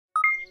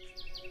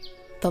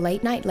The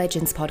Late Night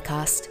Legends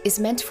podcast is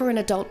meant for an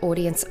adult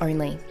audience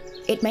only.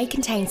 It may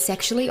contain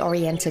sexually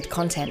oriented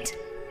content.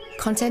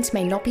 Content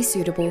may not be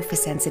suitable for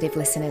sensitive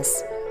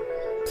listeners.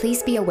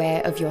 Please be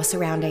aware of your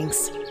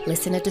surroundings.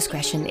 Listener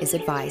discretion is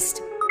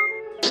advised.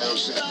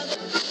 Watch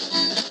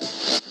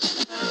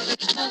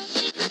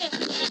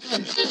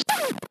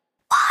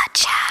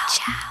out.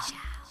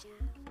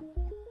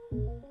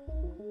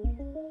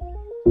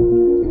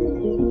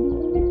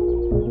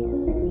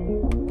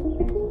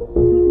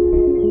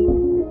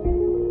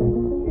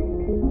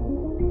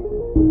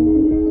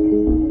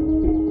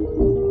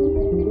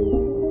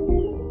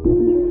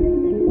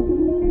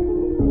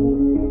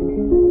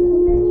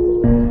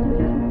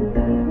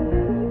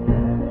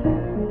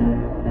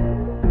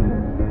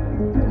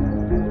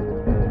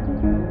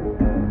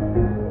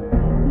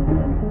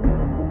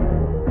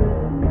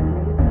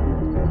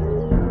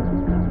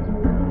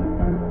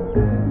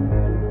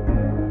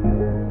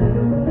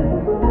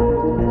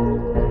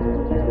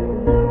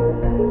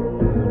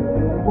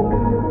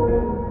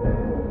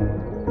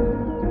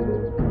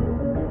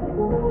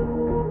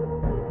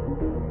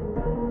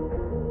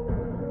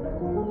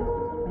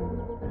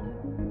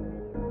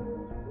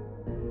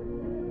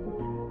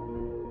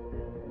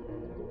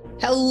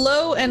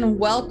 Hello and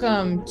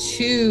welcome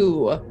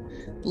to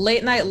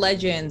Late Night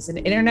Legends, an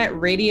internet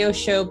radio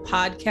show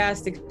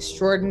podcast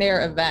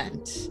extraordinaire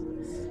event.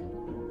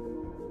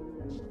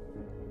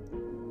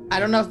 I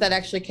don't know if that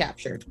actually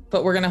captured,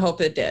 but we're going to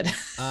hope it did.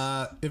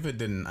 If it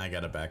didn't, I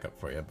got a backup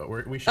for you, but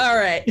we should. All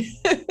right.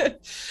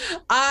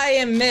 I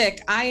am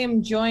Mick. I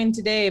am joined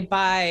today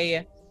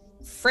by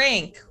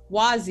Frank,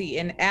 Wazzy,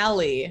 and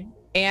Allie.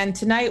 And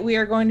tonight we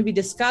are going to be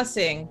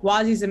discussing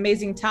Wazzy's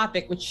amazing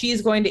topic, which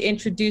she's going to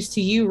introduce to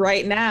you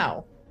right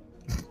now.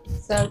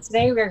 So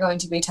today we're going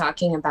to be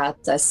talking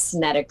about the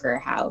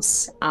Snedeker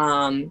house.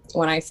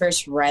 When I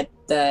first read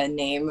the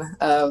name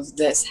of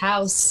this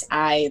house,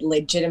 I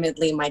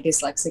legitimately, my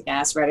dyslexic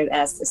ass read it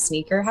as the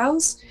sneaker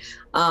house.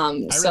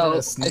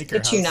 So I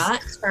kid you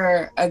not,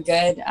 for a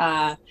good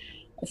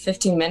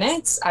 15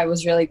 minutes, I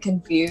was really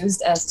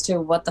confused as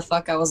to what the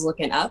fuck I was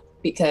looking up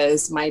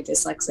because my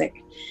dyslexic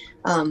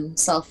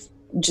self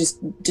just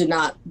did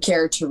not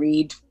care to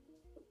read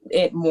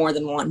it more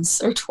than once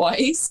or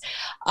twice.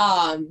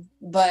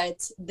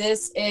 But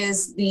this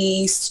is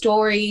the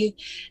story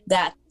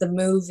that the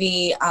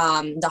movie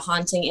The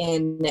Haunting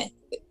in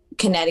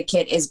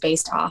Connecticut is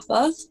based off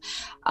of.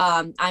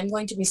 I'm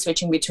going to be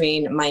switching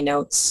between my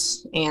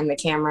notes and the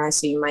camera,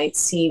 so you might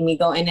see me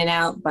go in and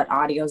out, but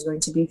audio is going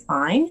to be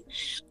fine.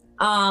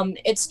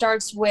 It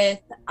starts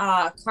with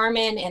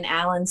Carmen and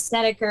Alan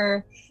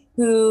Snedeker,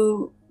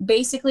 who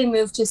basically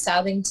moved to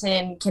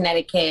Southington,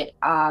 Connecticut,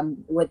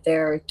 with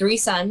their 3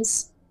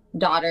 sons,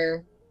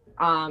 daughter,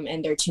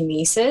 and their 2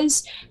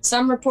 nieces.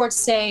 Some reports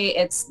say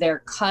it's their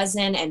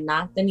cousin and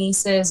not the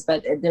nieces,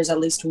 but there's at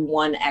least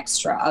one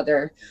extra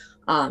other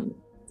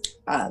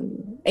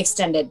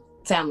extended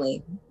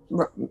family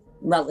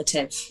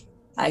relative,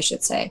 I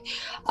should say.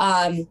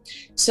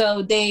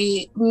 So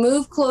they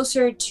move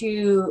closer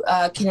to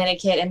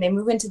Connecticut, and they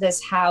move into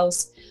this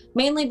house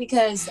mainly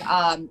because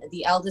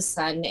the eldest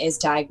son is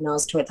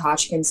diagnosed with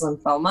Hodgkin's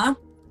lymphoma,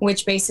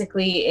 which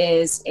basically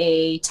is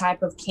a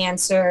type of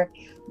cancer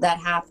that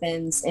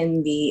happens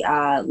in the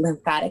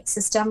lymphatic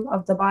system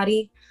of the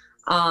body.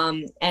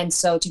 And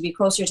so to be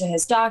closer to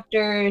his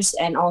doctors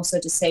and also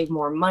to save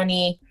more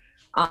money,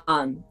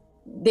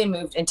 they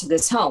moved into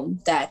this home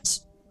that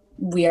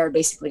we are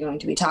basically going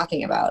to be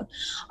talking about.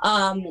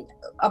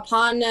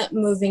 Upon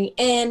moving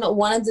in,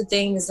 one of the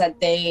things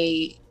that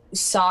they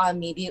saw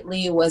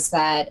immediately was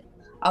that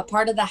a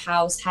part of the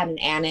house had an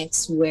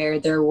annex where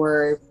there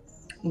were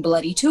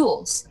bloody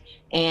tools,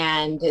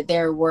 and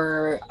there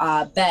were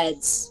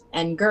beds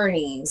and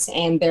gurneys,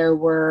 and there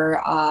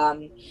were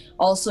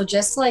also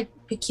just like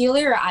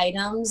peculiar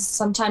items.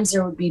 Sometimes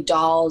there would be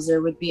dolls,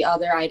 there would be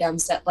other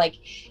items that like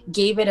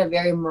gave it a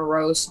very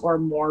morose or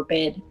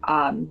morbid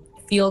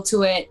feel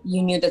to it.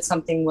 You knew that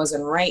something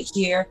wasn't right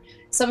here.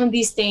 Some of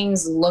these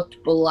things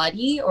looked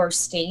bloody or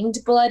stained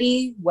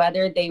bloody.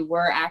 Whether they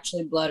were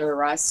actually blood or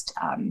rust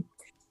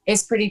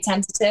is pretty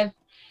tentative.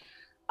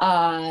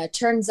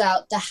 Turns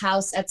out the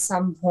house at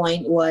some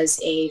point was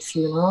a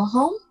funeral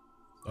home.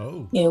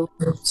 Oh. It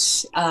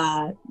was,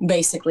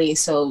 basically,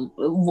 so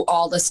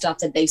all the stuff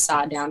that they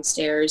saw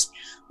downstairs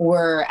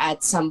were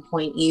at some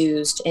point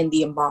used in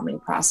the embalming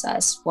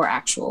process for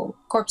actual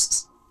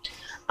corpses.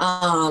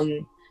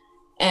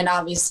 And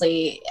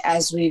obviously,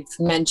 as we've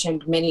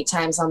mentioned many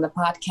times on the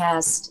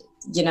podcast,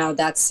 you know,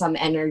 that's some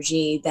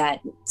energy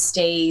that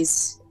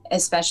stays,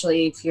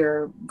 especially if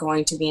you're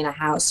going to be in a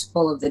house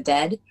full of the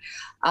dead.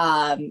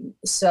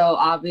 So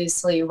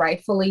obviously,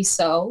 rightfully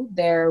so,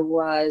 there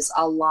was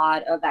a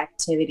lot of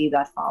activity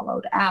that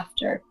followed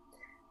after.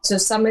 So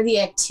some of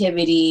the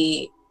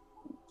activity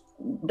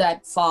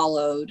that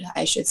followed,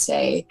 I should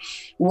say,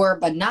 were,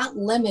 but not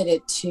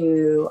limited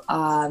to,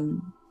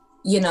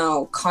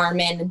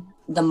 Carmen,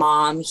 the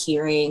mom,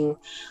 hearing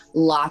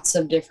lots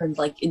of different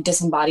like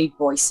disembodied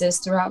voices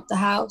throughout the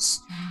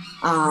house.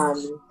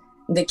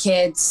 the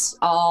kids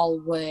all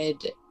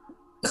would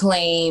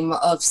claim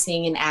of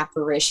seeing an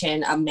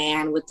apparition, a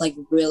man with like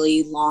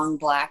really long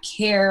black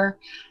hair.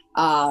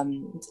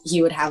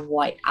 He would have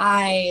white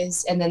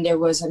eyes. And then there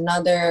was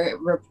another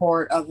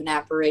report of an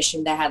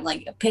apparition that had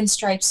like a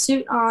pinstripe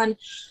suit on,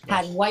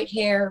 had white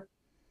hair,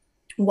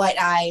 white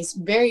eyes,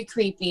 very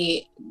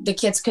creepy. The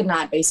kids could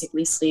not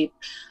basically sleep.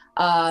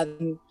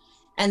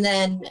 And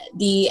then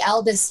the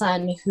eldest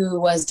son, who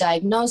was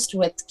diagnosed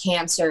with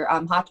cancer,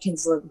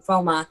 Hodgkin's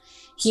lymphoma,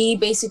 he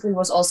basically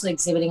was also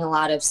exhibiting a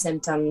lot of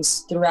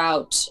symptoms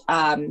throughout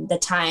the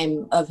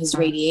time of his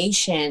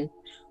radiation,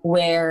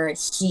 where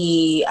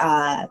he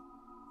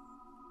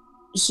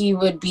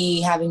would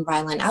be having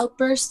violent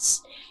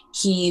outbursts.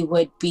 He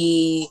would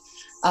be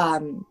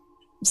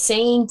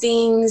saying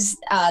things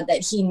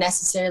that he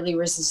necessarily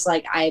was just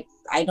like, I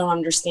don't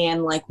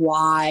understand, like,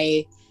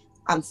 why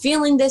I'm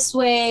feeling this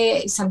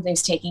way.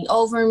 Something's taking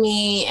over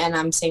me, and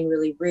I'm saying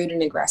really rude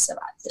and aggressive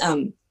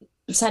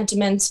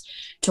sentiments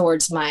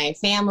towards my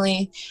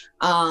family.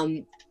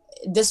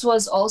 This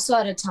was also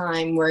at a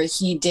time where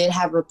he did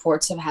have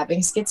reports of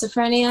having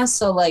schizophrenia.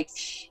 So like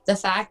the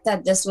fact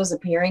that this was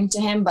appearing to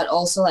him, but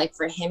also like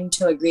for him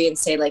to agree and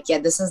say like, yeah,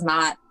 this is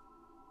not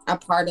a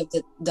part of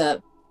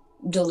the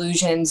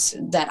delusions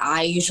that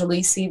I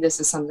usually see. This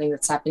is something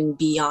that's happened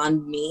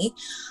beyond me.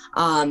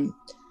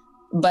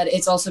 But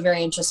it's also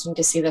very interesting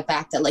to see the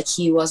fact that like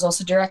he was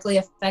also directly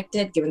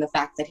affected, given the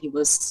fact that he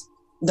was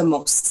the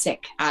most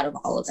sick out of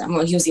all of them.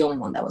 Well, he was the only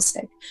one that was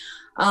sick.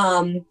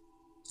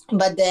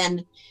 But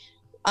then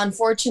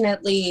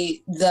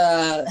unfortunately,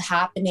 the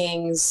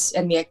happenings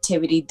and the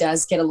activity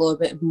does get a little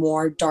bit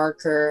more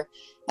darker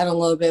and a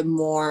little bit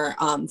more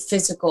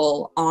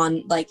physical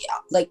on like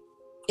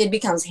it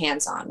becomes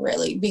hands-on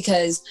really,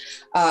 because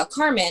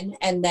Carmen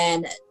and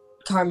then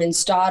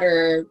Carmen's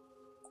daughter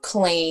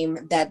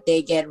claim that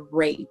they get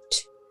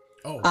raped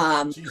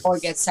or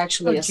get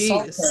sexually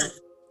assaulted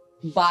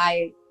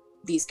by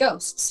these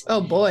ghosts. Oh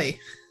boy.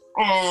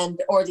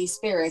 And or these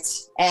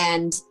spirits,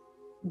 and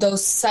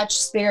those such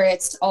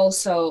spirits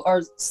also,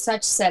 or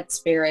such set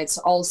spirits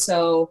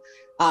also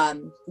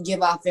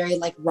give off very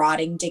like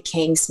rotting,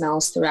 decaying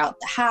smells throughout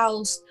the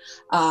house.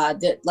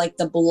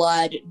 The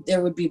blood,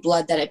 there would be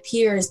blood that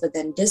appears but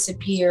then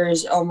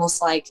disappears,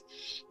 almost like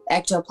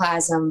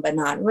ectoplasm, but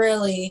not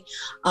really.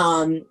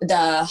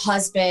 The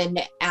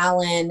husband,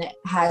 Alan,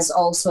 has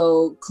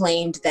also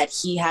claimed that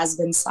he has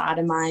been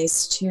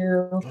sodomized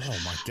too. Oh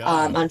my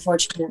God.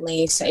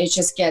 Unfortunately, so it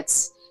just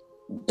gets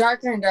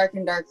darker and darker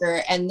and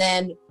darker. And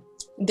then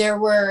there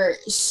were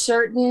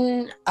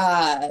certain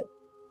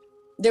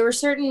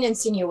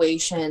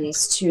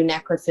insinuations to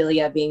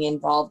necrophilia being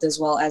involved, as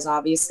well as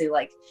obviously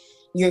like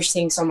you're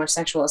seeing so much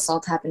sexual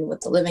assault happen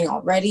with the living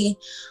already.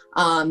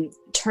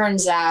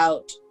 Turns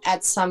out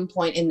at some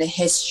point in the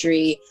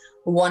history,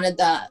 one of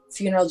the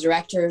funeral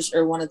directors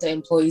or one of the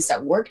employees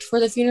that worked for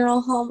the funeral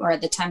home, or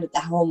at the time that the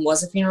home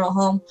was a funeral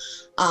home,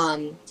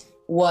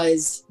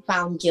 was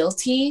found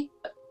guilty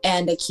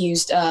and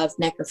accused of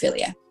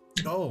necrophilia.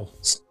 Oh.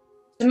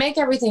 To make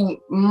everything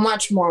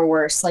much more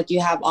worse, like you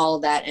have all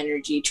of that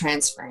energy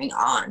transferring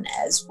on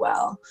as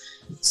well.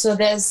 So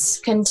this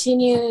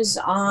continues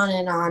on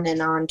and on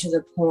and on to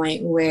the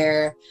point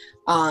where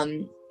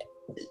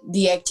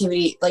the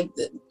activity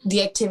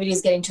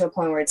is getting to a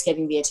point where it's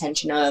getting the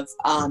attention of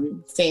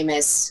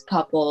famous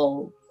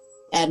couple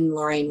Ed and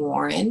Lorraine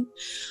Warren.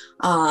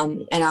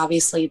 And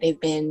obviously they've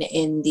been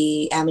in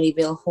the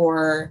Amityville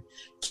horror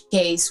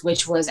case,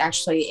 which was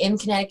actually in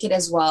Connecticut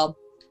as well,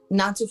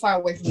 not too far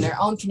away from their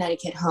own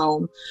Connecticut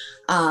home.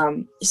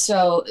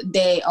 So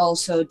they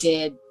also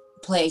did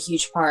play a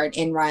huge part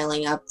in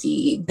riling up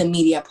the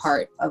media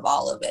part of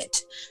all of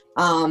it.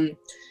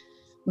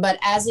 But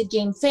as it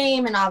gained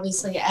fame, and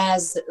obviously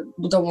as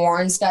the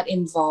Warrens got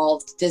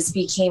involved, this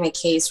became a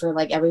case where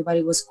like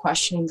everybody was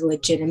questioning the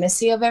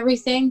legitimacy of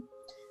everything.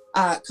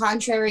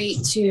 Contrary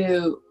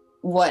to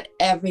what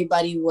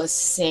everybody was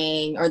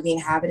saying, or the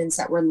inhabitants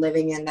that were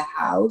living in the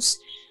house,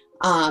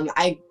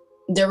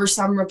 there were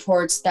some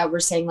reports that were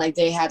saying like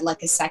they had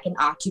like a second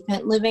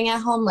occupant living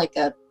at home, like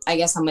they're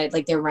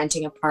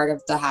renting a part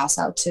of the house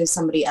out to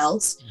somebody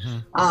else.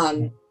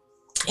 Mm-hmm.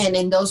 And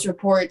in those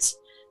reports,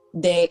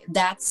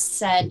 that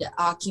said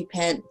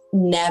occupant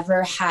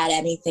never had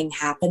anything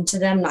happen to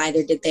them.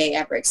 Neither did they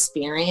ever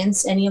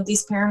experience any of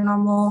these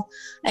paranormal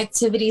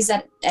activities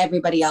that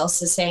everybody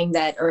else is saying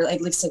that, or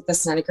at least like the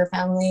Snedeker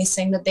family is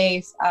saying that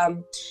they've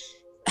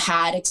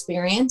had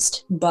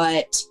experienced.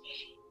 But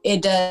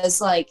it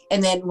does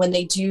and then when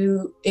they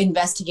do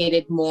investigate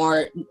it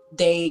more,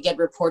 they get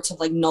reports of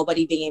like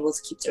nobody being able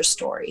to keep their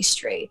story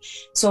straight.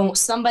 So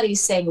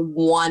somebody's saying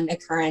one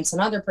occurrence,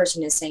 another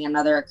person is saying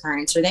another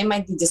occurrence, or they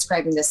might be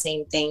describing the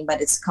same thing, but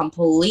it's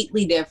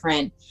completely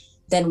different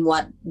than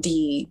what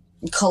the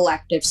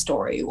collective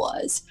story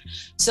was.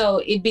 So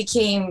it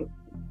became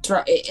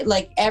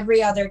like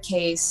every other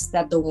case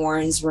that the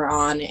Warrens were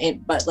on,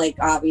 but like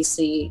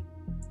obviously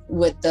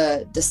with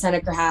the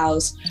Snedeker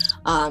house,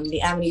 the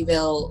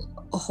Amityville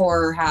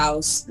horror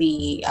house,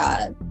 the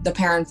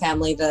Parent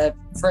family, the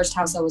first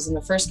house that was in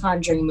the first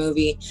Conjuring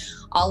movie,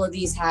 all of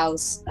these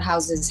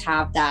houses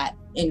have that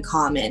in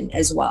common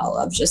as well,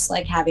 of just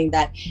like having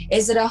that,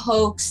 is it a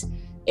hoax,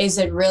 is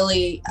it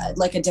really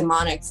like a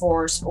demonic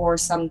force or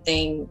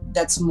something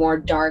that's more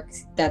dark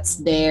that's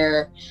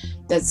there,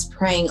 that's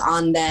preying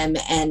on them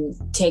and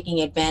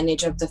taking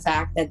advantage of the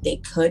fact that they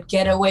could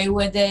get away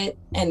with it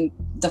and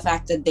the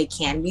fact that they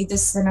can be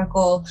this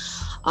cynical,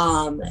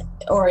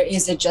 or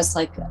is it just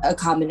like a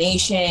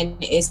combination?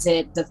 Is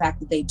it the fact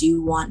that they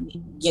do want,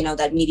 you know,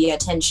 that media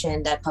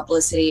attention, that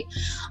publicity?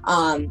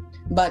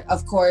 But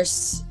of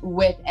course,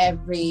 with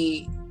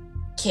every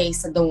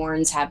case that the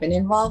Warrens have been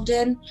involved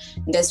in,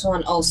 this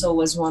one also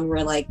was one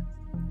where, like,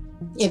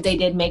 if they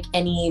did make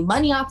any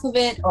money off of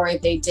it, or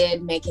if they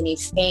did make any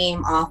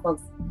fame off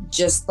of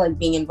just like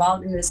being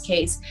involved in this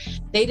case,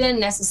 they didn't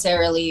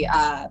necessarily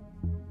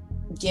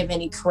give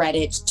any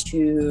credit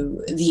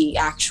to the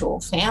actual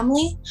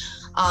family.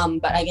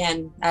 But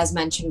again, as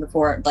mentioned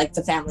before, like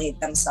the family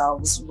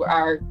themselves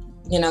are,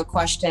 you know,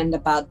 questioned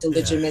about the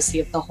legitimacy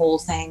of the whole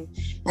thing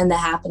and the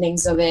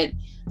happenings of it.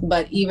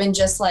 But even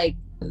just like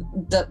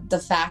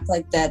the fact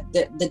like that,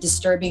 the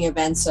disturbing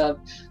events of,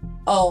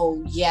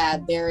 oh yeah,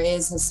 there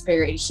is a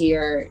spirit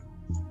here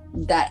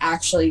that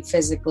actually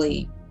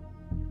physically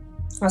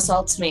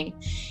assaults me,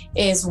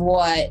 is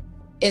what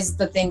is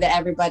the thing that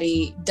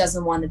everybody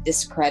doesn't want to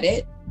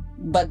discredit,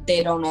 but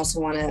they don't also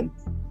want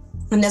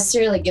to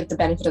necessarily give the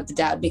benefit of the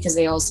doubt, because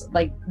they also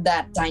like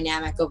that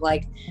dynamic of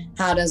like,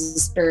 how does a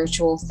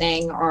spiritual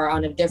thing or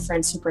on a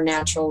different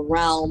supernatural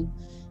realm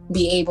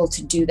be able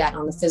to do that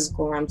on the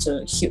physical realm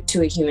to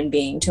a human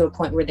being, to a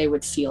point where they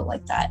would feel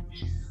like that.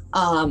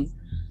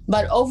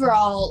 But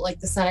overall, like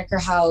the Seneca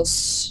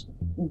House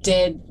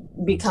did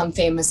become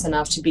famous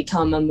enough to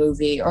become a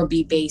movie or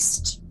be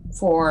based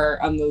for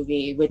a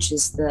movie, which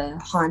is The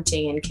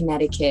Haunting in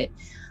Connecticut.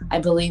 I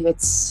believe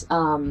it's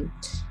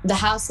the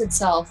house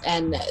itself,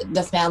 and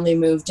the family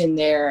moved in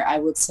there, I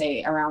would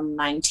say around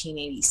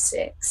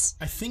 1986.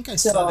 I think I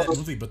saw that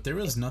movie, but there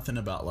was nothing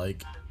about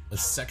like a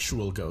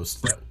sexual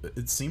ghost. That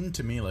it seemed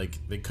to me like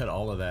they cut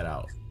all of that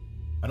out.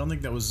 I don't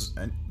think that was,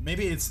 and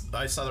maybe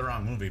I saw the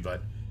wrong movie,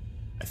 but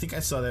I think I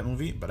saw that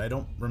movie, but I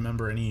don't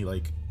remember any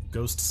like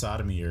ghost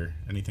sodomy or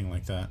anything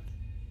like that.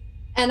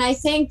 And I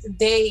think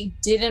they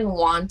didn't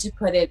want to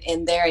put it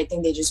in there. I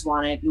think they just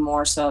wanted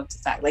more so of the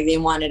fact, like they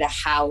wanted a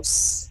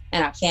house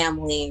and a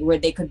family where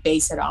they could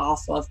base it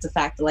off of the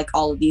fact that like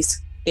all of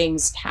these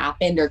things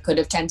happened or could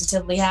have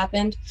tentatively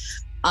happened.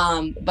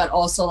 But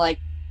also like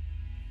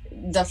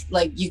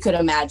you could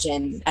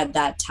imagine at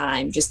that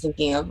time just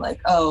thinking of like,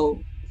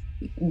 oh,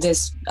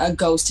 a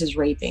ghost is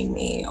raping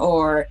me,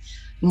 or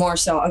more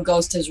so a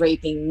ghost is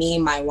raping me,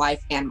 my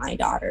wife, and my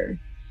daughter,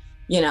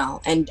 you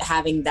know, and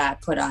having that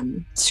put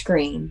on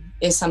screen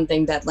is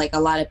something that like a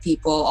lot of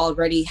people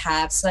already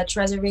have such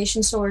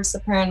reservations towards the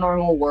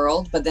paranormal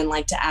world. But then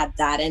like to add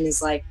that in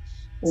is like,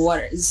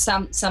 what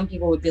some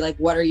people would be like,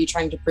 what are you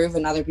trying to prove?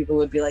 And other people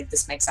would be like,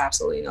 this makes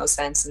absolutely no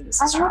sense. And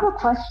this is I have a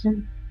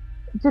question.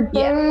 Did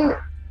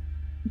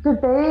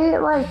they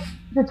like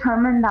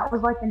determine that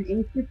was like an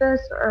incubus,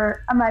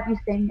 or I might be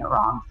saying it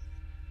wrong?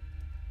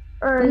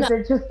 Or is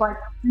it just like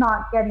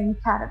not getting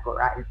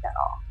categorized at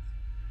all?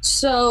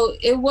 So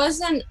it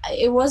wasn't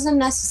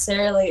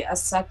necessarily a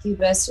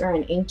succubus or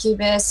an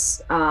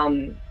incubus.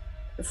 From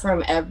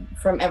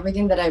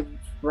everything that I've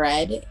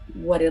read,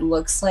 what it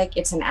looks like,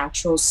 it's an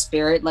actual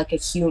spirit, like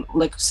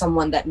like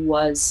someone that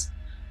was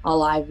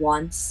alive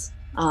once,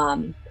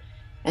 and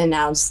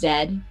now is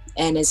dead,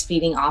 and is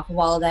feeding off of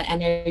all of that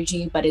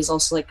energy, but is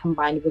also like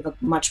combined with a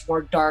much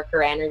more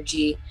darker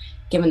energy,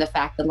 given the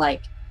fact that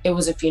like it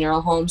was a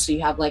funeral home, so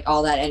you have like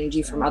all that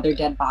energy from other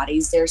dead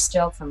bodies there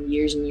still from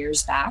years and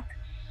years back.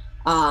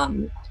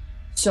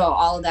 So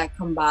all of that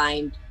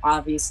combined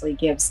obviously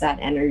gives that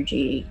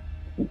energy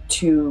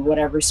to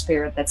whatever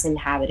spirit that's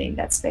inhabiting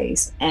that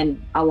space,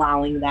 and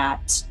allowing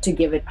that to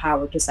give it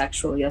power to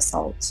sexually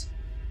assault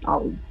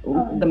all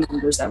the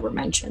members that were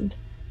mentioned.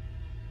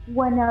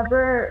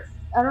 Whenever,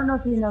 I don't know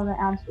if you know the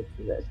answer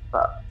to this,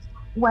 but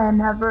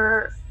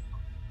whenever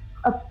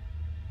the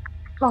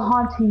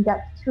haunting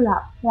gets to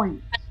that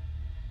point,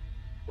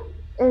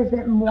 is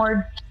it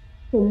more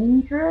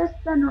dangerous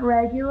than a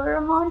regular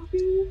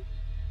haunting?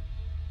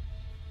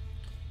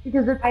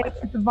 Because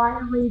it's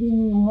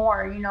violating you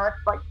more, you know, it's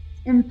like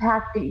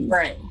impacting.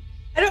 Right.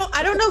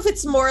 I don't know if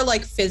it's more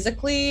like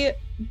physically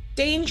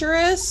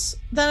dangerous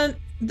than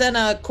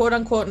a quote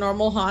unquote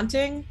normal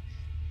haunting,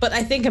 but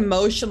I think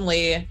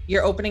emotionally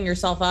you're opening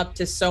yourself up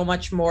to so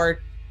much more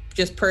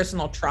just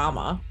personal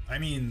trauma. I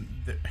mean,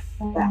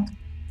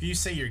 if you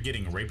say you're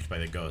getting raped by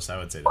the ghost, I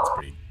would say that's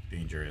pretty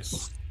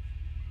dangerous.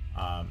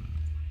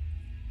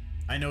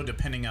 I know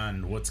depending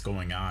on what's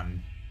going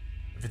on,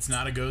 if it's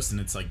not a ghost and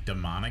it's like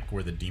demonic,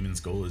 where the demon's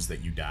goal is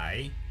that you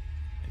die,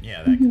 then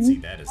yeah, I can see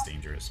that as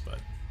dangerous. But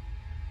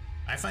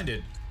I find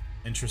it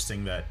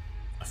interesting that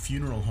a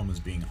funeral home is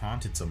being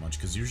haunted so much,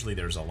 because usually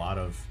there's a lot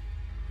of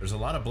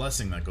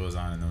blessing that goes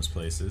on in those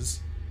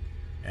places,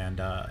 and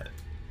I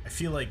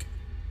feel like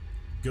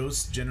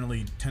ghosts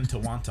generally tend to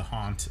want to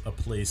haunt a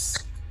place,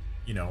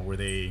 you know, where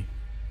they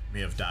may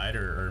have died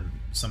or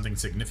something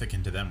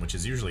significant to them, which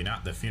is usually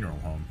not the funeral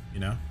home, you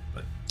know?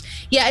 But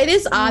Yeah, it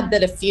is odd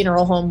that a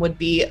funeral home would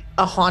be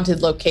a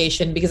haunted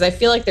location, because I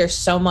feel like there's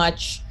so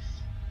much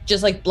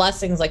just like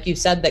blessings, like you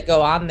said, that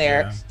go on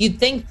there. Yeah. You'd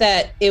think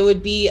that it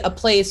would be a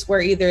place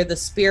where either the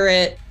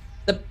spirit,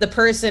 the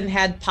person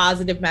had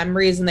positive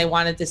memories and they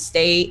wanted to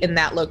stay in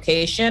that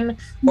location,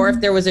 or if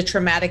there was a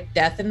traumatic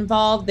death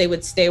involved, they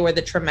would stay where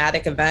the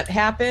traumatic event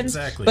happened.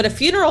 Exactly. But a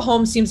funeral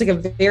home seems like a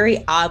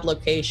very odd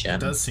location.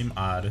 it does seem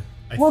odd.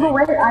 Well, the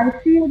way I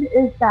see it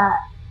is that,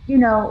 you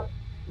know,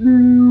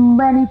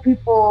 many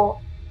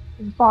people's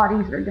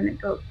bodies are going to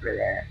go through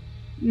there,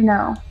 you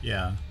know.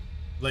 Yeah.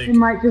 Like, It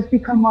might just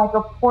become like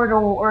a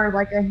portal or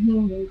like a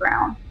hanging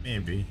ground,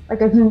 maybe.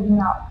 like a hanging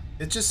out.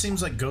 It just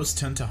seems like ghosts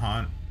tend to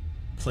haunt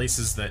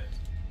places that,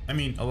 I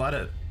mean,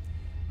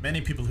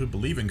 many people who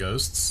believe in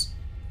ghosts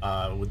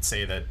would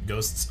say that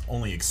ghosts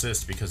only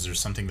exist because there's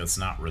something that's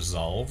not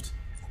resolved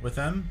with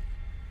them.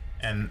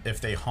 And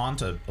if they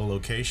haunt a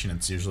location,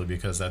 it's usually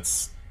because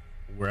that's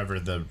wherever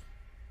the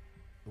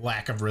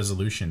lack of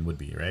resolution would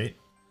be, right?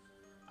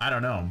 I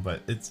don't know,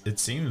 but it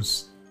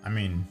seems, I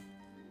mean,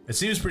 it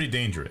seems pretty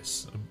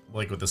dangerous.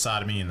 Like with the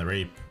sodomy and the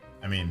rape.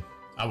 I mean,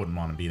 I wouldn't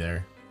want to be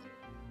there.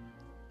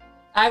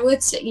 I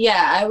would say,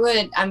 yeah, I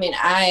would. I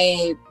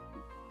mean,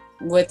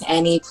 with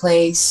any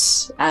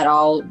place at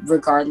all,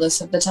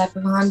 regardless of the type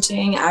of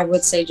haunting, I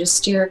would say just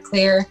steer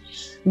clear.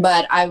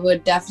 But I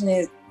would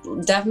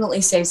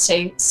definitely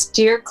say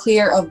steer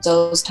clear of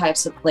those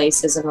types of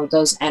places and of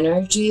those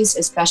energies,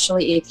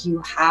 especially if you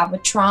have a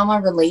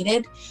trauma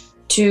related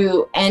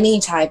to any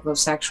type of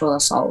sexual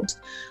assault,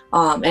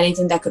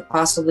 anything that could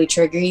possibly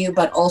trigger you.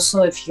 But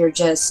also if you're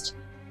just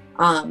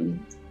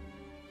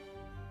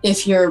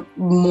if you're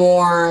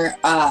more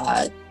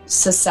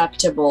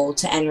susceptible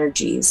to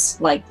energies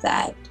like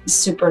that,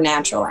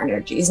 supernatural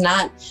energies,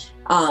 not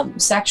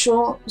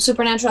sexual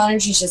supernatural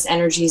energies, just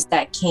energies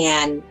that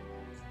can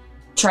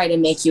try to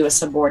make you a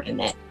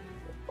subordinate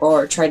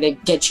or try to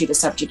get you to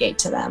subjugate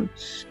to them.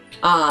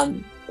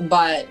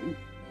 But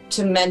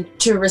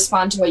to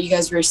respond to what you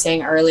guys were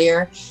saying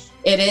earlier,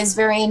 it is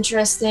very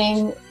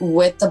interesting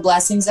with the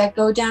blessings that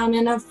go down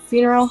in a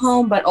funeral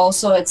home, but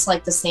also it's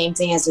like the same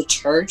thing as a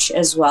church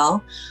as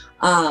well.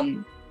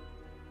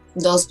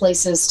 Those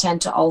places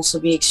tend to also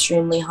be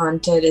extremely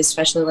haunted,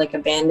 especially like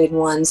abandoned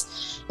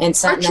ones. And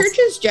Are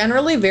churches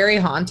generally very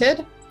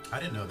haunted? I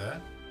didn't know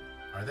that.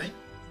 Are they?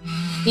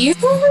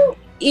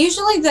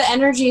 Usually the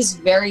energy is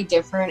very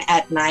different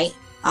at night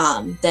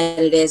than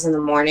it is in the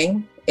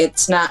morning.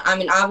 It's not, I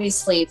mean,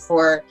 obviously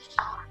for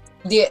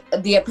the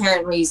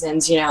apparent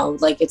reasons, you know,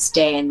 like it's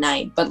day and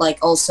night, but like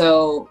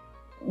also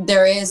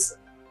there is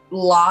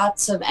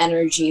lots of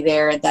energy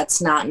there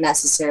that's not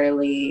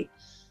necessarily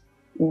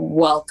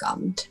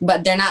welcomed,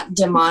 but they're not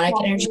demonic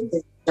energy,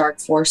 they're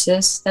dark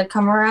forces that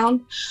come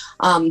around.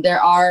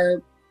 There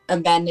are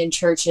abandoned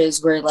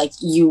churches where like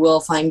you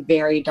will find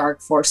very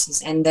dark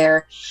forces in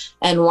there.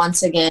 And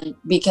once again,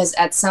 because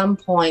at some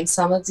point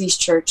some of these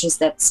churches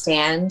that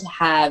stand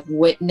have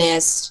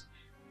witnessed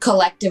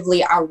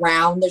collectively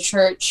around the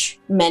church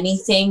many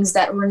things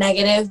that were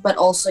negative, but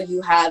also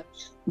you have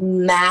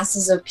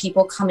masses of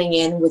people coming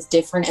in with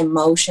different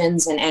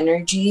emotions and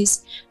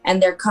energies, and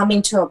they're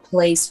coming to a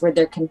place where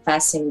they're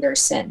confessing their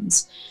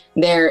sins.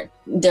 They're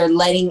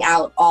letting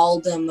out all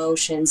the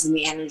emotions and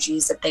the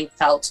energies that they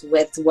felt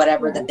with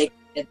whatever that they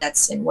did that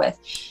sin with.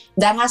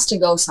 That has to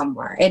go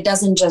somewhere. It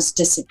doesn't just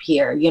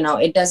disappear, you know.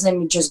 It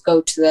doesn't just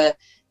go to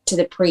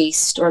the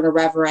priest or the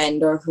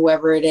reverend or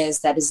whoever it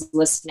is that is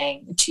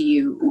listening to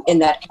you in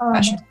that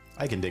confession.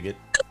 I can dig it.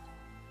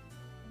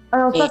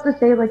 I also have to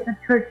say, like, the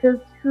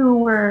churches who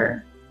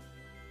were,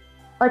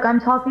 like, I'm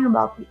talking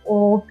about the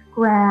old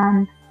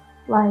grand,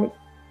 like,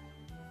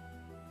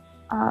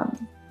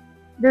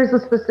 there's a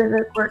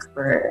specific word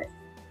for it.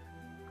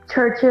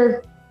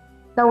 Churches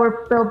that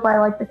were built by,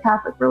 like, the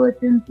Catholic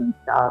religions and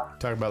stuff.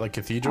 Talk about like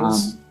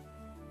cathedrals?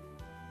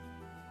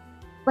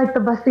 Like the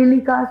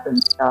basilicas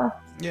and stuff.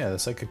 Yeah,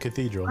 that's like a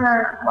cathedral.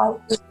 Where,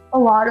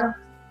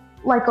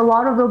 like, a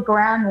lot of the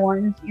grand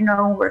ones, you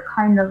know, were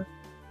kind of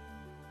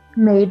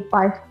made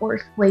by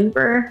forced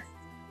labor.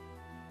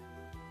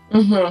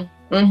 And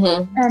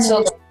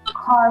So it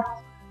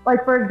cost,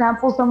 like, for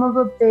example, some of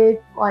the big,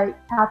 like,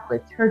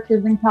 Catholic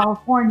churches in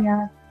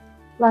California,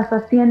 Las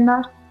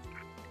Haciendas,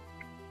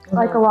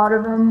 like, a lot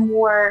of them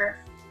were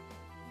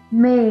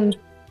made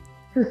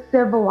to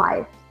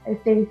civilize. I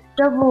say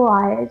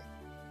civilize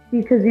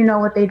because you know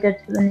what they did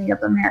to the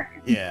Native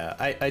Americans. Yeah,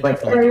 I Like,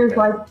 definitely areas get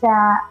that. like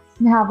that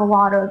have a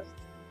lot of,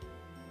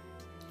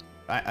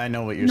 I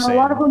know what you're you know, saying.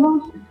 a lot of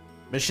emotion.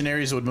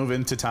 Missionaries would move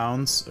into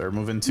towns or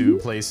move into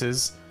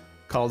places,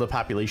 call the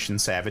population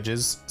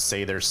savages,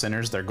 say they're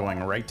sinners, they're going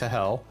right to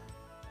hell,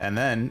 and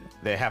then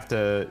they have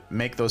to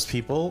make those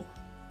people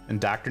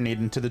indoctrinate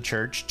into the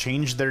church,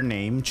 change their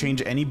name,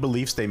 change any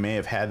beliefs they may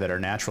have had that are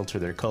natural to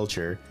their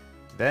culture.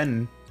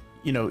 Then,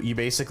 you know, you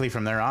basically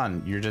from there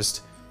on, you're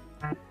just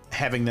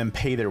having them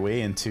pay their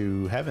way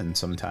into heaven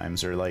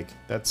sometimes, or like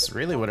that's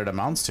really what it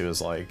amounts to,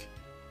 is like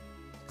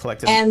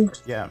collective. And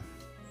yeah.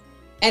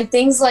 And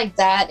things like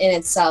that in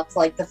itself,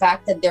 like the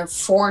fact that they're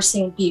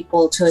forcing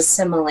people to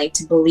assimilate,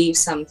 to believe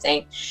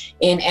something.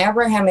 In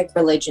Abrahamic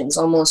religions,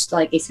 almost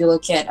like if you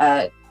look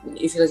at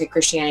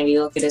Christianity,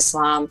 you look at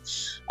Islam,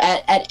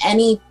 at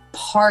any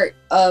part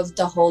of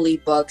the holy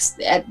books,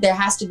 there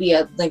has to be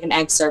an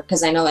excerpt,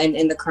 because I know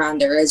in the Quran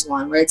there is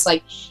one where it's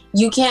like,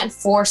 you can't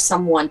force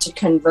someone to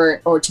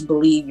convert or to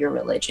believe your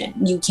religion.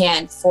 You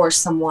can't force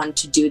someone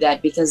to do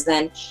that, because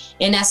then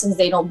in essence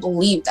they don't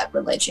believe that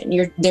religion.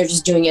 They're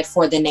just doing it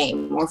for the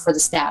name or for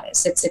the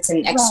status. It's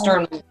an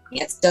external thing.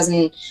 It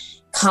doesn't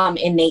come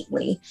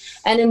innately,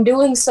 and in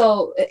doing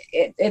so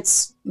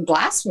it's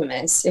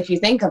blasphemous if you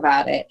think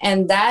about it,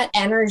 and that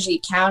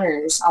energy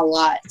counters a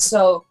lot.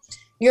 So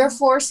you're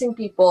forcing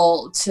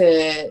people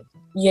to,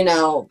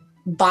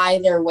 buy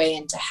their way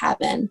into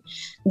heaven.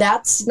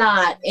 That's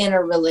not in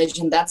a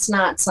religion. That's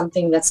not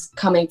something that's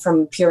coming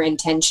from pure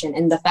intention.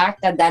 And the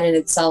fact that in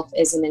itself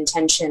is an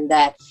intention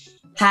that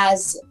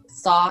has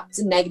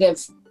thoughts,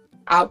 negative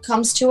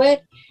outcomes to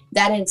it,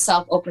 that in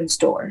itself opens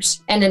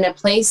doors. And in a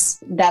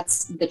place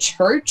that's the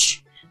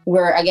church,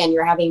 where again,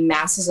 you're having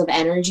masses of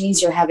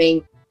energies, you're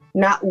having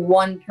not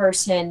one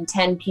person,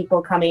 10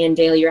 people coming in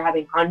daily, you're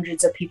having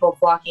hundreds of people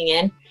flocking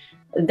in.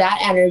 That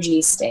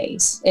energy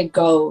stays, it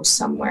goes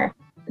somewhere.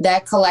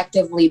 That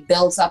collectively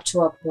builds up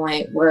to a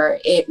point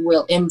where it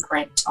will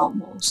imprint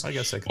almost. I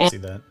guess I can see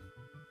that.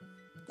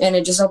 And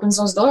it just opens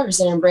those doors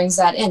and it brings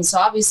that in. So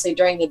obviously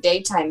during the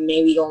daytime,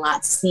 maybe you'll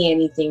not see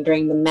anything.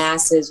 During the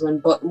masses,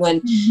 when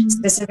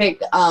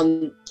specific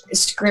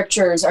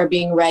scriptures are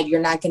being read,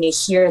 you're not going to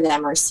hear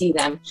them or see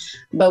them.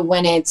 But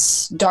when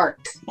it's dark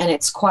and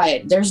it's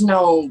quiet, there's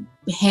no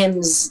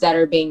hymns that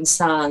are being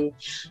sung,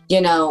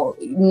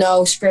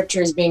 no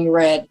scriptures being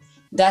read,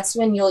 that's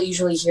when you'll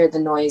usually hear the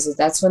noises.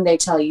 That's when they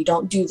tell you,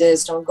 don't do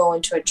this, don't go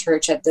into a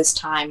church at this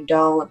time,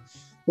 don't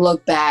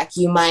look back.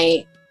 You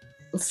might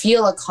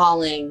feel a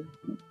calling,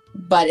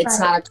 but it's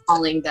not a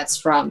calling that's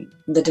from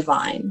the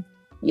divine,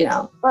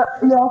 But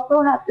you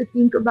also have to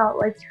think about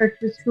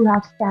churches who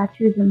have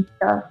statues and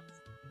stuff.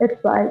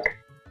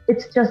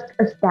 It's just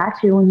a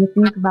statue when you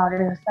think about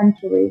it,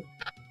 essentially.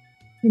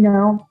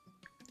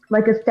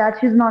 A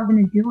statue's not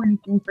going to do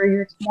anything for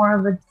you. It's more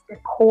of a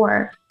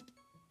decor.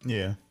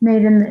 Yeah.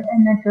 Made in the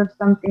image of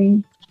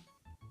something.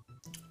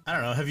 I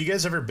don't know. Have you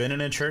guys ever been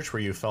in a church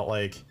where you felt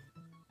like,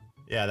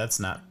 yeah, that's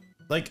not...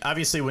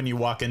 obviously when you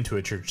walk into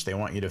a church, they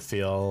want you to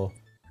feel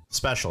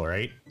special,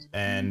 right?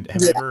 And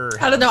have you ever...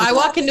 I don't know. I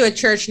walk into a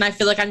church and I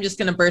feel like I'm just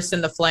going to burst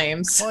into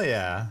flames. Oh,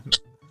 yeah.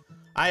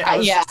 I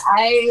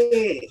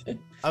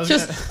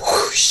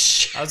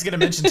was gonna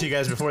mention to you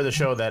guys before the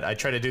show that I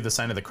tried to do the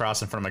sign of the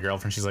cross in front of my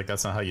girlfriend. She's like,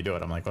 "That's not how you do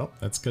it." I'm like, "Well,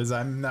 that's because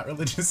I'm not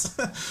religious."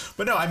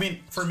 But no, I mean,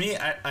 for me,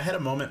 I had a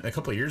moment a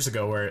couple of years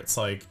ago where it's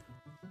like,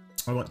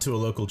 I went to a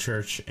local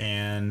church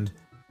and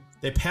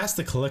they passed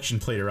the collection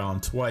plate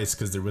around twice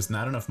because there was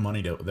not enough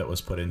money that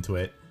was put into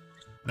it.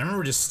 And I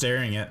remember just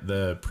staring at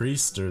the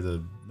priest or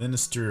the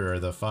minister or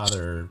the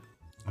father,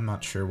 I'm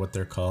not sure what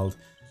they're called.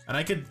 And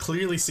I could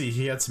clearly see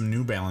he had some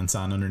New Balance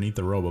on underneath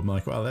the robe. I'm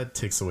like, wow, that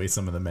takes away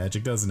some of the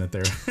magic, doesn't it?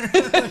 There.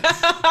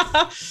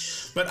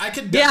 But I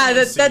could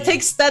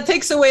that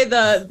takes away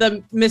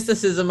the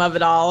mysticism of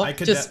it all.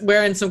 Just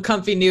wearing some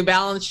comfy New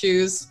Balance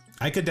shoes.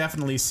 I could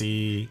definitely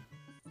see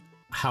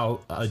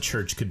how a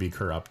church could be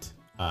corrupt.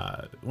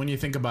 When you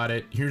think about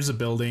it, here's a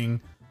building.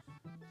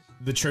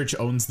 The church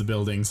owns the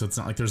building, so it's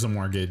not like there's a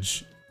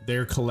mortgage.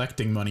 They're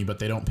collecting money, but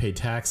they don't pay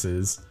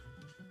taxes.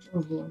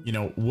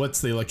 Mm-hmm.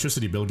 What's the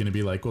electricity bill going to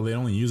be like? Well, they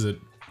only use it,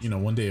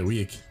 1 day a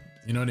week.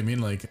 You know what I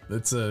mean? Like,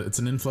 it's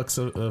an influx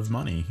of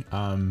money.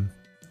 I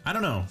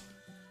don't know.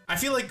 I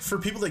feel like for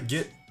people that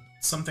get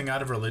something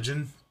out of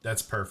religion,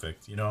 that's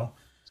perfect.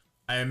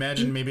 I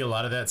imagine maybe a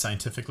lot of that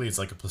scientifically is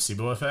like a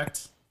placebo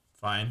effect.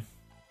 Fine.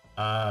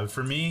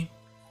 For me,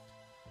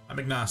 I'm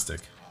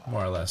agnostic,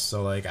 more or less.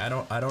 So like, I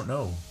don't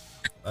know.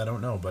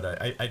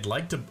 But I'd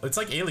like to. It's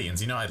like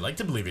aliens. I'd like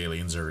to believe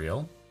aliens are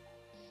real.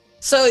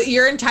 So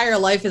your entire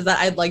life is that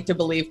I'd like to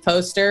believe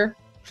poster?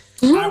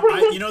 The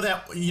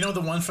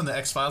one from the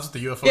X-Files with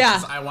the UFO?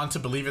 Yeah. I want to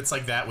believe it's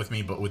like that with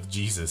me, but with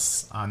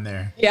Jesus on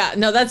there. Yeah,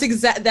 no, that's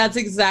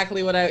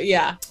exactly what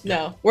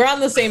no. We're on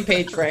the same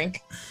page,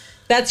 Frank.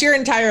 That's your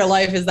entire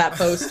life is that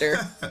poster.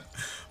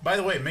 By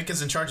the way, Mick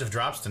is in charge of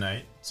drops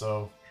tonight,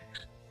 so...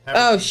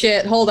 Oh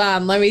shit, hold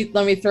on. Let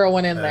me throw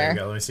one in there.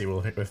 Let me see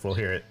if we'll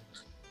hear it.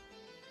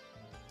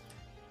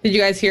 Did you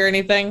guys hear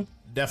anything?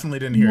 Definitely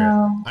didn't hear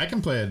it. I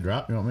can play a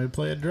drop. You want me to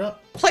play a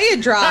drop? Play a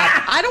drop.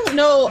 I don't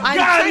know. I'm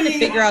trying to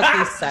figure out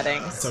these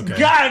settings. It's okay.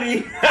 Got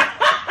it. Did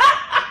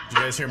you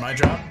guys hear my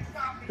drop?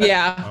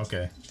 Yeah.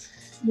 Okay.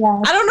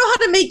 Yeah. I don't know how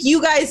to make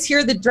you guys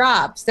hear the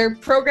drops. They're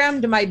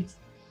programmed to my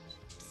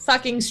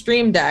fucking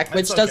Stream Deck,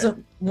 which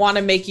doesn't want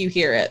to make you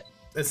hear it.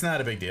 It's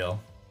not a big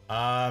deal.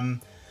 For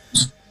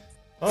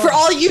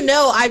all you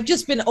know, I've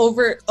just been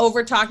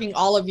over talking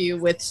all of you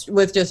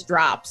with just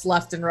drops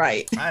left and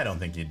right. I don't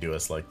think you'd do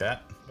us like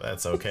that, but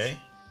that's okay.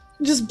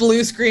 Just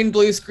blue screen,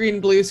 blue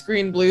screen, blue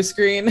screen, blue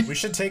screen. We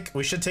should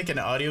take an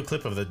audio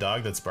clip of the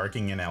dog that's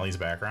barking in Allie's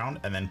background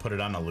and then put it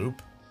on a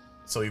loop.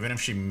 So even if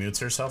she mutes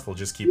herself, we'll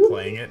just keep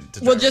playing it.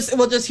 We'll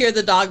just hear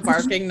the dog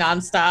barking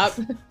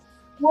nonstop.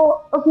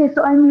 Well, okay,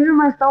 so I muted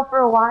myself for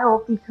a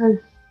while because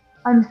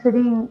I'm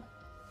sitting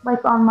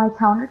like on my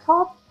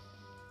countertop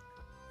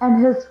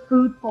and his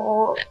food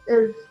bowl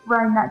is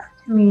right next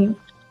to me.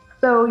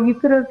 So you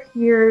could have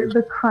hear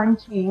the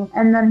crunching,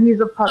 and then he's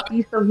a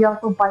puppy, so he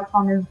also bites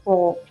on his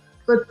bowl.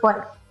 So it's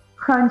like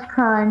crunch,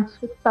 crunch,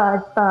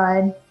 thud,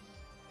 thud,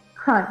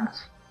 crunch.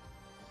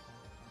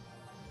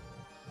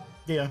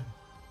 Yeah.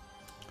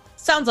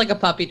 Sounds like a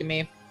puppy to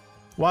me.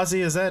 Wazzy,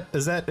 is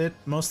that it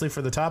mostly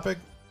for the topic?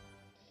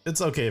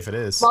 It's okay if it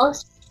is.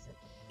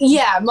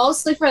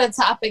 Mostly for the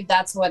topic,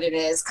 that's what it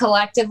is.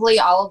 Collectively,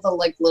 all of the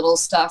like little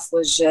stuff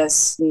was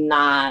just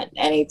not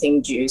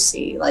anything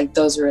juicy. Like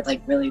those were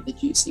like really the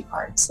juicy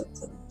parts of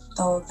the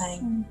whole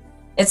thing.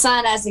 It's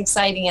not as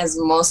exciting as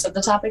most of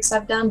the topics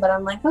I've done, but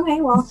I'm like,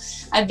 okay, well,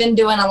 I've been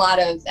doing a lot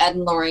of Ed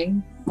and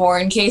Lorraine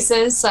Warren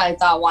cases, so I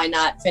thought, why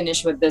not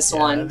finish with this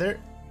one?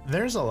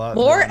 There's a lot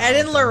more Ed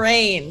and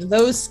Lorraine,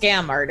 those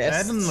scam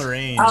artists. Ed and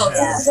Lorraine. Oh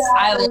yes,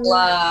 I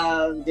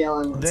love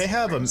dealing with.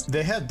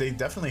 They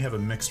definitely have a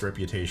mixed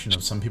reputation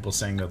of some people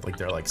saying that like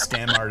they're like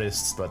scam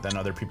artists, but then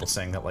other people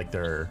saying that like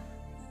they're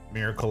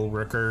miracle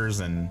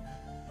workers. And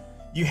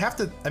you have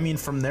to, I mean,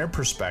 from their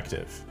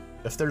perspective,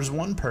 if there's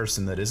one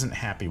person that isn't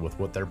happy with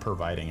what they're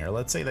providing, or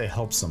let's say they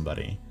help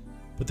somebody,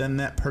 but then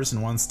that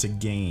person wants to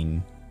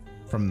gain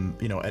from,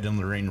 you know, Ed and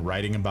Lorraine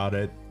writing about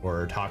it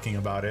or talking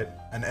about it,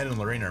 and Ed and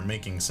Lorraine are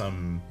making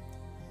some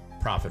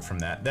profit from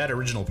that. That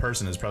original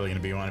person is probably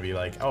going to want to be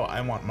like, oh, I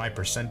want my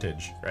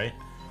percentage, right?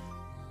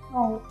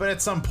 Oh. But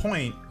at some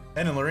point,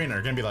 Ed and Lorraine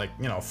are going to be like,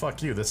 you know,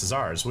 fuck you, this is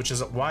ours, which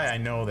is why I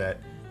know that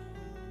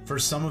for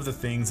some of the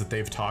things that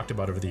they've talked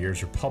about over the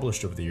years or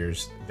published over the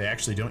years, they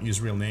actually don't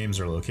use real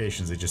names or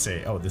locations. They just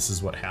say, oh, this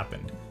is what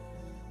happened.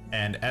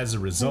 And as a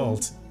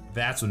result,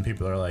 that's when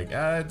people are like,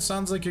 it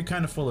sounds like you're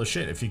kind of full of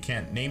shit if you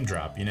can't name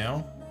drop, you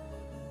know?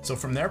 So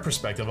from their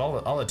perspective,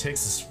 all it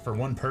takes is for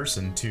one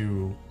person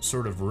to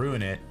sort of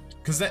ruin it.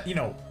 Because that, you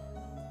know,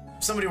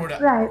 if somebody were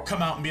to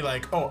come out and be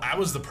like, oh, I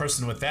was the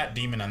person with that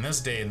demon on this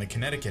day in the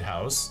Connecticut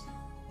house,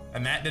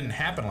 and that didn't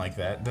happen like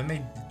that, then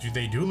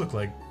they do look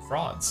like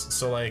frauds.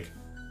 So like...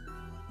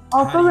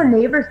 Also, the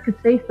neighbors could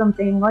say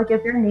something. Like,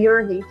 if your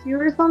neighbor hates you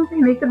or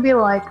something, they could be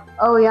like,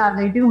 oh yeah,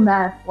 they do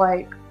meth.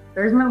 Like,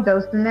 there's no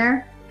ghost in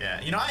there. Yeah,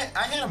 you know,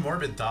 I had a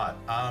morbid thought.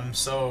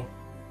 So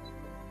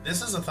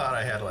this is a thought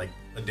I had like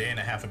a day and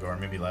a half ago, or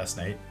maybe last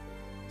night.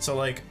 So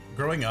like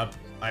growing up,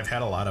 I've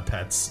had a lot of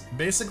pets.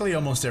 Basically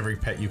almost every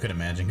pet you could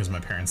imagine, because my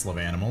parents love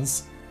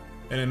animals.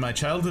 And in my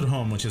childhood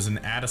home, which is in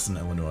Addison,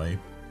 Illinois,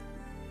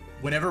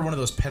 whenever one of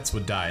those pets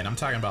would die, and I'm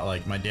talking about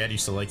like my dad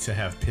used to like to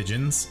have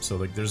pigeons, so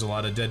like there's a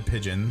lot of dead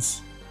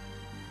pigeons.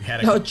 We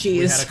had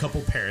a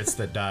couple parrots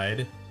that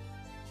died,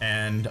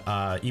 and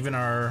even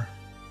our,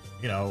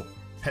 you know,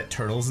 pet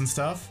turtles and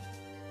stuff,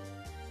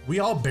 we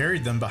all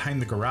buried them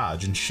behind the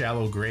garage in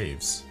shallow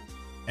graves.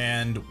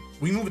 And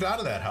we moved out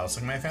of that house.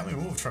 Like, my family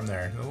moved from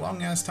there a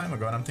long ass time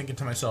ago, and I'm thinking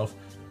to myself,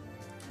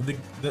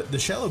 the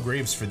shallow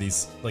graves for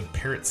these like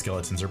parrot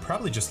skeletons are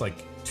probably just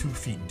like 2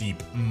 feet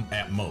deep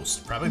at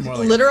most. Probably more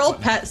like literal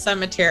pet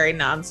cemetery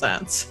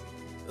nonsense.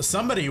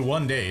 Somebody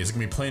one day is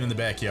gonna be playing in the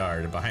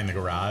backyard behind the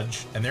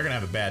garage, and they're gonna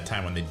have a bad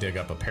time when they dig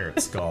up a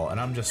parrot skull. And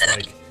I'm just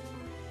like,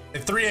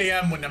 at 3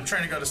 a.m. when I'm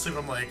trying to go to sleep,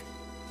 I'm like,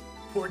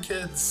 poor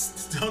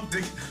kids, don't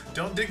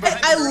dig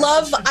behind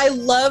I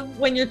love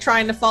when you're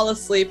trying to fall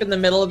asleep in the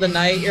middle of the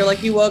night. You're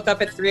like, you woke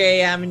up at 3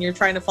 a.m. and you're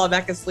trying to fall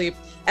back asleep,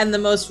 and the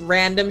most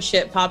random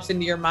shit pops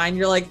into your mind.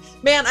 You're like,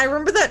 man, I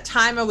remember that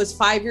time I was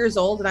 5 years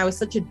old and I was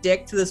such a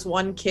dick to this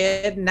one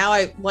kid, and now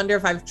I wonder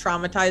if I've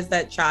traumatized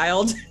that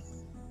child.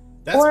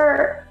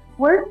 Or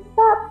where's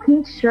that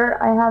pink shirt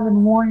I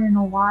haven't worn in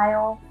a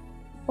while?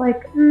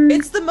 Like,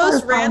 it's the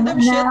most random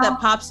shit that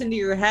pops into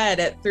your head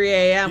at 3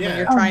 a.m. when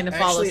you're trying to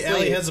fall asleep.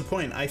 Allie has a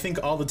point. I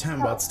think all the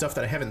time about stuff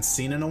that I haven't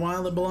seen in a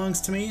while that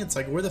belongs to me. It's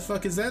like, where the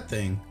fuck is that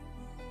thing?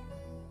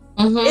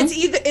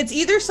 It's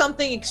either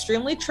something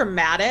extremely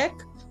traumatic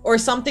or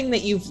something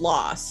that you've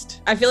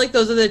lost. I feel like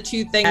those are the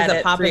two things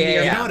that pop into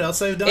your head. You know what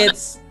else I've done?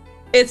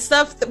 It's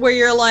stuff where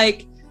you're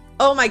like,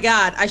 oh my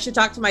God, I should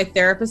talk to my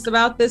therapist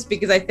about this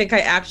because I think I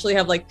actually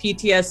have like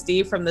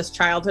PTSD from this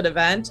childhood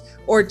event.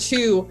 Or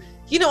two,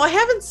 you know, I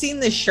haven't seen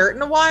this shirt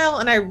in a while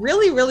and I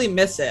really, really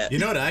miss it. You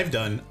know what I've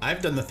done?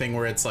 I've done the thing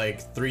where it's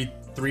like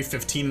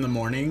 3:15 in the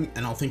morning,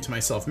 and I'll think to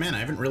myself, man, I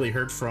haven't really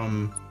heard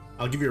from...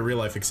 I'll give you a real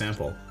life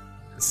example.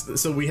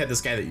 So we had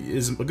this guy that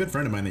is a good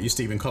friend of mine that used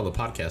to even call the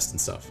podcast and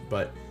stuff,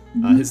 but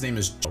his name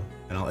is Joe,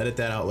 and I'll edit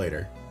that out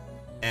later.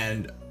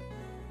 And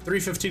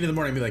 3:15 in the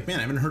morning, I'd be like, man,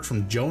 I haven't heard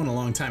from Joe in a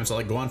long time, so I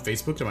like go on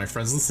Facebook to my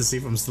friends list to see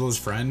if I'm still his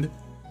friend.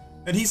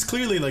 And he's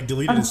clearly like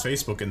deleted his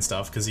Facebook and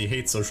stuff because he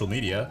hates social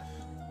media.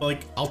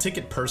 like, I'll take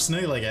it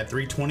personally, like at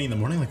 3:20 in the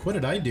morning, like, what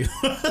did I do?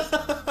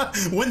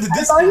 When did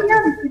this I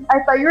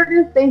happen? thought you were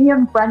gonna say he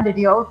unfriended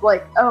you. I was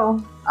like,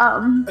 oh,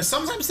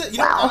 Sometimes that,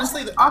 wow,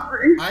 honestly,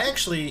 awkward. I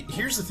actually,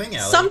 here's the thing,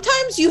 Allie.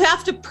 Sometimes you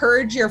have to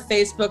purge your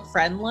Facebook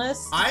friend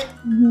list.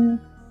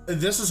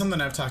 This is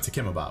something I've talked to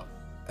Kim about,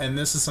 and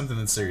this is something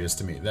that's serious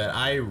to me, that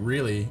I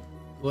really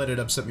let it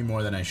upset me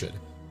more than I should.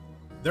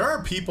 There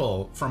are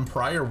people from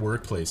prior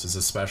workplaces,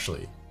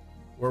 especially,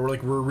 where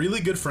we're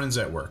really good friends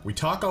at work. We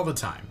talk all the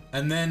time,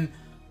 and then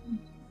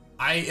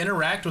I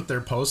interact with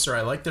their posts or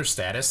I like their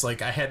status.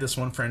 Like, I had this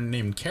one friend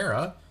named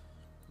Kara,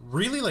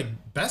 really like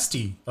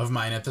bestie of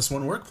mine at this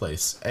one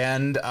workplace,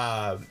 and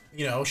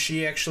you know,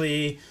 she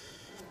actually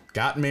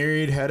got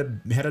married, had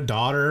a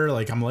daughter.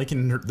 Like, I'm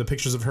liking the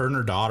pictures of her and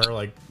her daughter,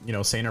 like, you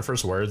know, saying her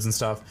first words and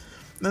stuff.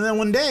 And then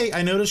one day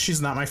I noticed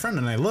she's not my friend,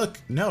 and I look,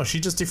 no, she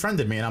just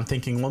defriended me, and I'm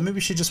thinking, well,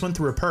 maybe she just went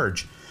through a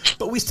purge.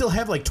 But we still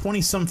have like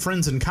 20 some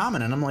friends in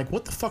common, and I'm like,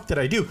 what the fuck did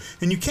I do?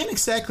 And you can't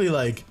exactly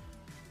like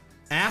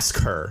ask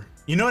her.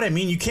 You know what I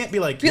mean? You can't be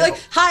like,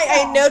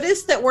 hi, I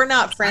noticed that we're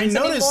not friends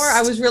anymore.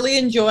 I was really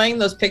enjoying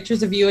those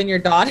pictures of you and your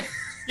daughter.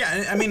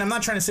 Yeah, I mean, I'm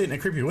not trying to say it in a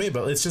creepy way,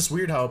 but it's just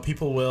weird how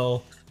people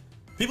who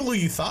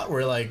you thought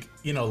were like,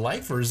 you know,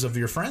 lifers of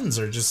your friends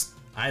are just,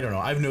 I don't know.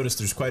 I've noticed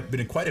there's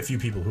been quite a few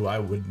people who I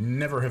would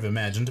never have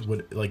imagined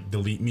would like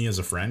delete me as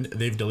a friend.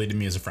 They've deleted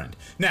me as a friend.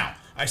 Now,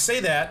 I say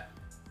that,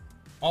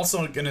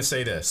 also gonna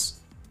say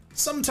this.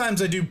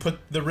 Sometimes I do put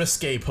the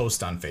risque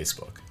post on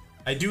Facebook.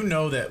 I do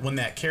know that when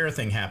that Kara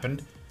thing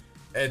happened,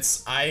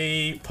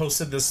 I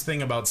posted this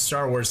thing about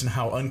Star Wars and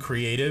how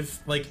uncreative.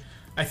 Like,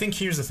 I think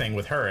here's the thing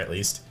with her, at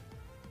least.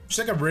 She's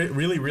like a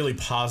really, really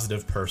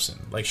positive person.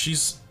 Like,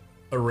 she's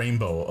a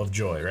rainbow of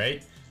joy,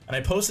 right? And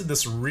I posted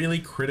this really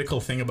critical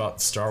thing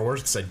about Star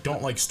Wars because I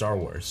don't like Star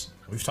Wars.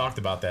 We've talked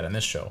about that in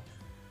this show.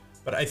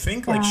 But I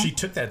think, like, she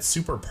took that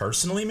super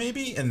personally,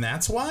 maybe, and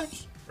that's why?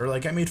 Or,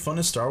 like, I made fun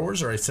of Star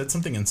Wars, or I said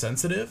something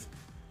insensitive.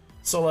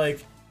 So,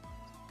 like,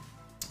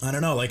 I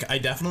don't know, like, I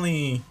am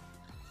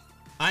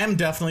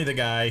definitely the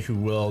guy who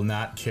will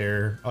not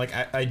care. Like,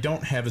 I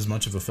don't have as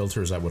much of a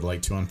filter as I would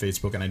like to on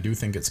Facebook, and I do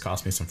think it's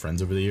cost me some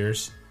friends over the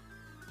years.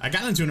 I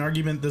got into an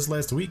argument this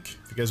last week.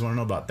 If you guys want to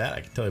know about that,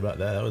 I can tell you about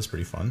that. That was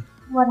pretty fun.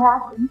 What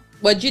happened?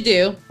 What'd you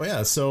do? Oh,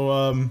 yeah,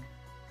 so,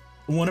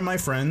 one of my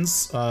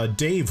friends,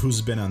 Dave,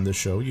 who's been on this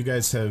show, you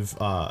guys have,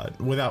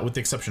 with the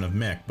exception of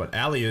Mick, but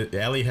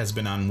Allie has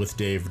been on with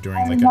Dave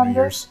during, like, a New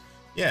Year's.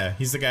 Yeah,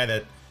 he's the guy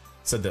that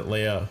said that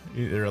Leia,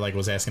 or like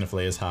was asking if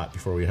Leia's hot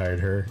before we hired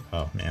her.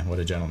 Oh man, what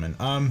a gentleman.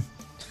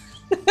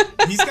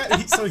 He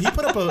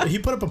put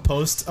up a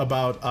post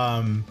about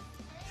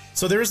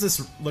so there is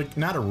this, like,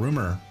 not a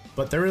rumor,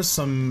 but there is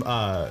some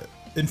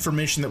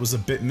information that was a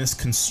bit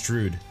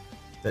misconstrued,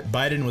 that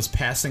Biden was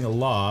passing a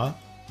law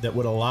that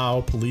would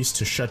allow police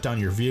to shut down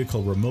your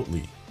vehicle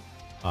remotely.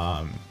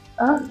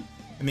 And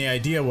the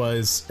idea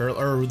was,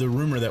 or the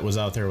rumor that was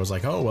out there was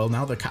like, oh well,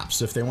 now the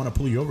cops, if they want to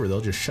pull you over,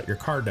 they'll just shut your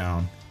car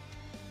down.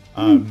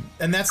 And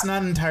that's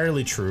not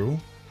entirely true.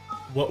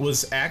 What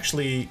was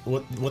actually,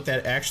 what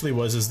that actually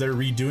was is they're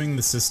redoing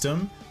the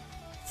system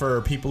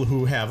for people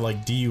who have,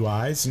 like,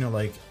 DUIs. You know,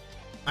 like,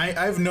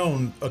 I've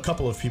known a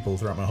couple of people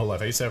throughout my whole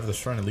life. I used to have this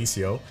friend,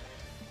 Alicio.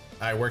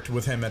 I worked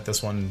with him at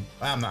this one.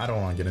 I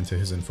don't want to get into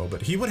his info,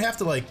 but he would have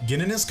to, like, get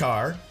in his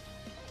car,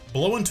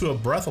 blow into a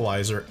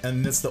breathalyzer,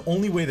 and that's the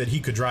only way that he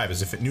could drive,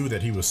 is if it knew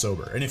that he was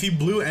sober. And if he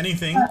blew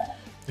anything,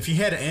 if he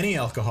had any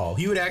alcohol,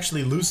 he would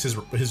actually lose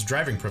his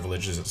driving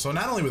privileges. So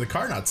not only would the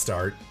car not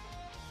start,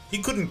 he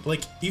couldn't,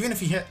 like, even if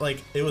he had,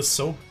 like, it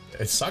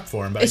sucked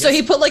for him. But so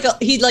he put, like,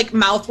 he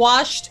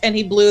mouthwashed and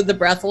he blew the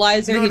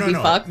breathalyzer. He'd be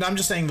fucked. No, I'm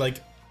just saying, like,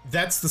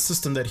 that's the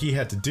system that he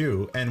had to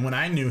do. And when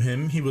I knew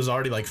him, he was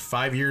already like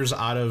 5 years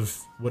out of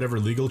whatever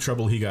legal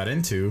trouble he got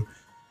into,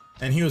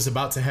 and he was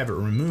about to have it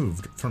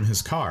removed from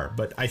his car.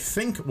 But I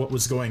think what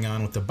was going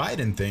on with the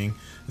Biden thing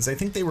is I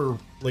think they were,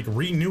 like,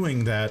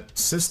 renewing that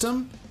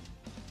system.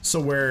 So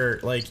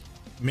where, like,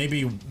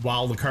 maybe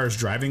while the car is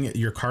driving,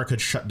 your car could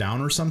shut down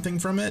or something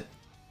from it,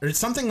 or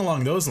something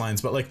along those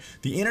lines. But, like,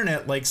 the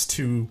internet likes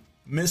to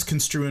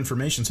misconstrue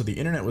information. So the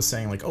internet was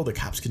saying, like, oh, the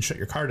cops can shut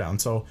your car down.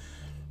 So,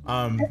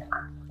 I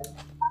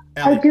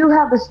do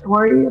have a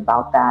story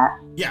about that.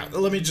 Yeah,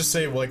 let me just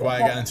say, like, why I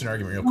got into an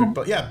argument real quick.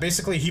 But yeah,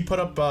 basically he put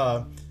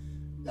up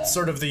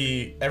sort of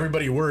the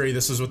 "everybody worry,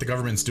 this is what the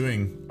government's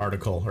doing"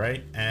 article,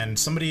 right? And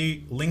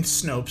somebody linked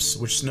Snopes,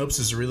 which Snopes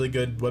is a really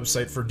good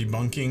website for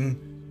debunking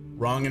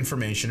wrong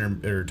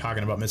information or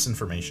talking about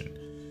misinformation.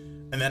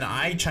 And then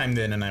I chimed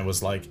in and I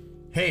was like,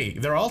 hey,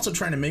 they're also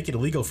trying to make it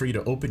illegal for you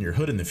to open your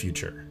hood in the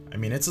future. I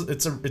mean,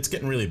 it's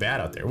getting really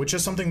bad out there, which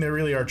is something they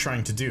really are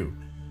trying to do.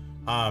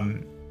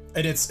 And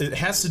it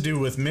has to do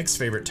with Mick's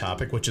favorite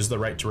topic, which is the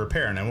right to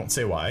repair, and I won't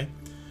say why.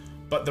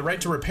 But the right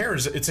to repair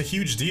it's a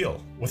huge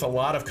deal with a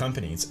lot of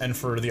companies, and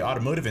for the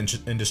automotive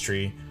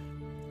industry,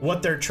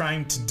 what they're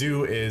trying to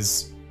do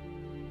is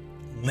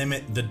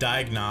limit the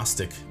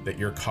diagnostic that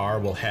your car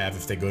will have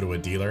if they go to a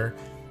dealer,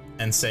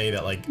 and say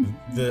that, like,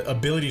 the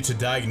ability to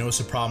diagnose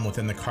a problem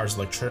within the car's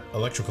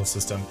electrical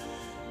system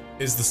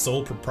is the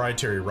sole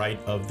proprietary right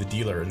of the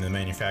dealer and the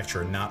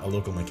manufacturer, not a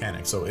local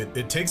mechanic. So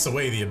it takes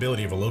away the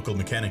ability of a local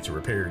mechanic to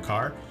repair your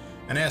car.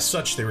 And as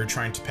such, they were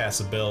trying to pass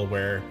a bill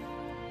where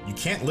you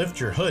can't lift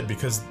your hood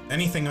because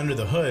anything under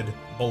the hood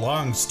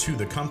belongs to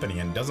the company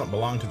and doesn't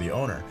belong to the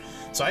owner.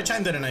 So I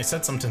chimed in and I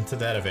said something to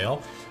that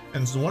avail,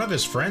 and one of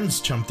his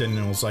friends jumped in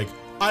and was like,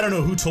 I don't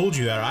know who told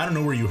you that, I don't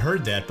know where you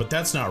heard that, but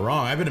that's not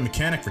wrong. I've been a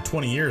mechanic for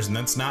 20 years and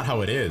that's not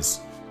how it is.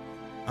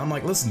 I'm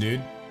like, listen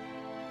dude,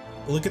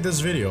 look at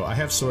this video, I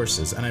have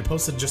sources. And I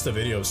posted just a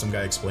video of some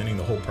guy explaining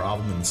the whole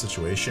problem and the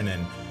situation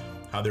and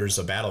how there's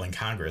a battle in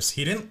Congress.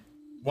 He didn't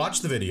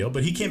watch the video,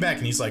 but he came back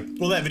and he's like,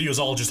 well, that video is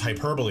all just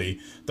hyperbole.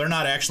 They're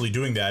not actually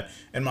doing that.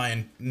 In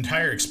my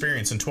entire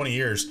experience in 20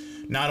 years,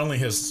 not only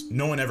has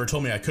no one ever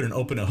told me I couldn't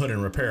open a hood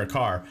and repair a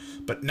car,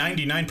 but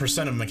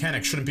 99% of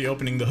mechanics shouldn't be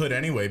opening the hood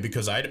anyway,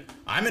 because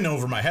I'm in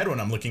over my head when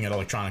I'm looking at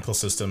electronical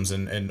systems,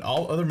 and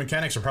all other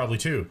mechanics are probably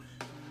too.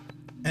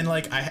 And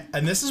like,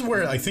 and this is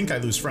where I think I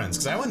lose friends,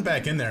 because I went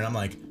back in there and I'm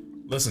like,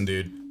 listen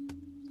dude,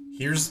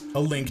 here's a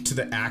link to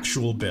the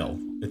actual bill.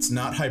 It's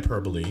not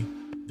hyperbole.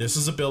 This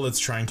is a bill that's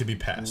trying to be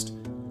passed.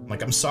 I'm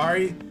like, I'm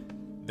sorry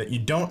that you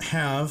don't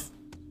have,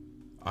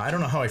 I don't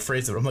know how I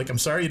phrased it. I'm like, I'm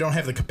sorry you don't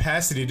have the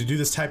capacity to do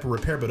this type of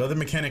repair, but other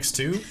mechanics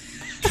do.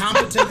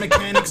 Competent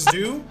mechanics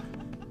do.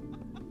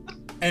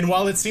 And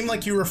while it seemed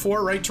like you were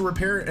for right to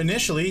repair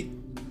initially,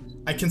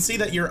 I can see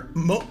that you're,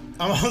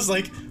 I was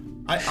like,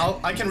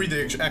 I can read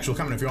the actual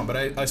comment if you want, but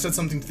I said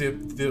something to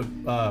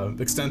the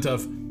extent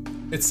of,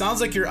 it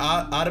sounds like you're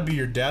out of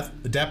your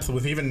depth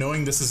with even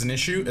knowing this is an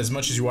issue as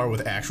much as you are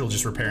with actual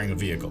just repairing of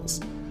vehicles.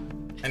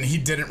 And he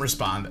didn't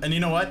respond. And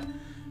you know what?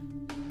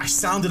 I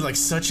sounded like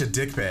such a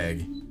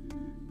dickbag.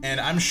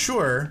 And I'm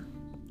sure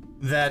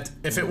that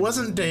if it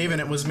wasn't Dave and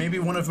it was maybe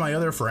one of my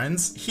other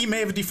friends, he may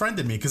have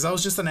defriended me because I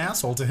was just an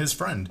asshole to his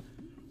friend.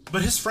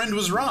 But his friend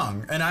was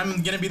wrong. And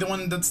I'm gonna be the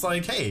one that's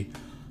like, hey,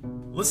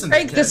 listen,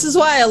 Frank, this is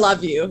why I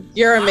love you.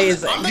 You're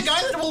amazing. I'm the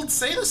guy that will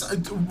say this.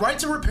 Right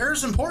to repair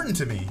is important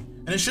to me.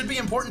 And it should be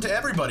important to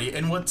everybody.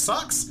 And what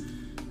sucks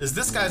is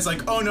this guy's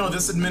like, oh no,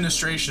 this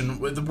administration,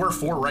 we're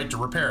for right to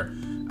repair.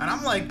 And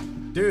I'm like,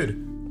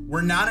 dude,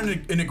 we're not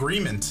in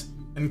agreement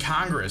in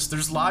Congress.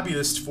 There's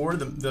lobbyists for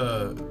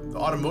the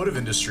automotive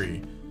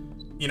industry.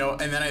 You know,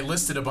 and then I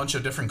listed a bunch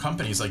of different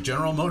companies like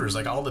General Motors,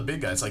 like all the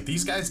big guys. Like,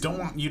 these guys don't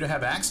want you to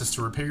have access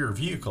to repair your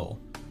vehicle.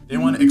 They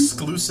want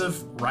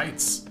exclusive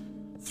rights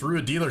through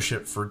a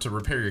dealership to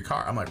repair your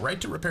car. I'm like, right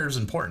to repair is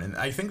important. And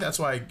I think that's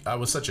why I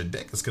was such a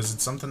dick, is because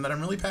it's something that I'm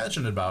really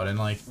passionate about. And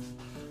like,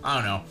 I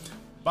don't know.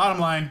 Bottom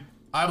line,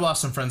 I've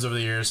lost some friends over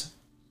the years.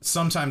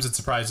 Sometimes it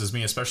surprises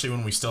me, especially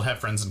when we still have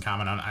friends in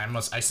common.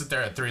 I sit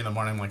there at 3 in the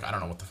morning, like, I don't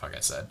know what the fuck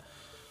I said.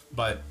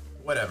 But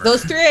whatever.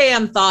 Those 3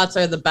 a.m. thoughts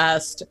are the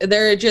best.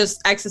 They're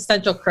just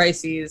existential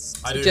crises.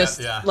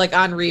 Just like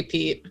on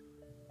repeat.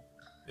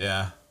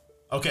 Yeah.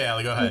 Okay,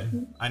 Allie, go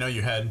ahead. I know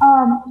you had.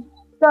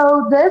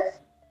 So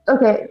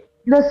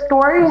the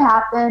story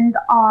happened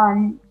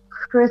on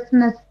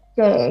Christmas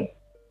Day,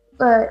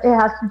 but it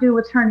has to do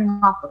with turning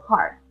off the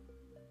car.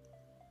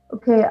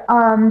 Okay,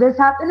 this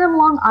happened in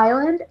Long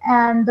Island,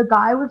 and the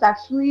guy was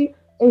actually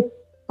a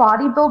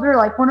bodybuilder,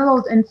 like one of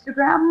those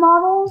Instagram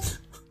models.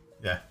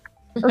 Yeah.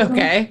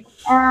 Okay.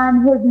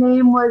 And his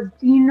name was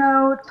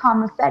Dino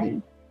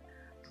Tomasetti.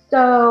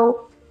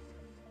 So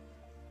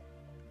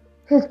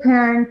his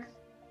parents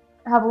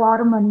have a lot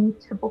of money,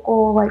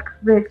 typical like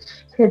rich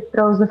kid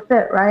throws a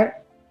fit, right?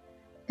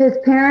 His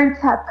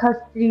parents had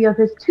custody of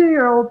his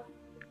 2-year-old,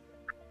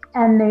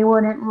 and they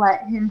wouldn't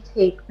let him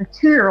take the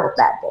 2-year-old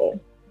that day.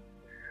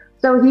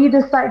 So he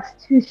decides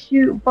to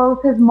shoot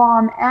both his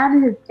mom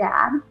and his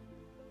dad,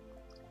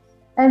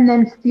 and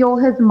then steal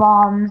his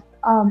mom's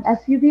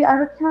SUV.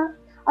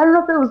 I don't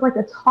know if it was like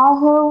a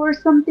Tahoe or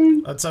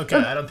something. That's okay.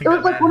 I don't think it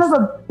was like one of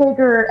the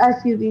bigger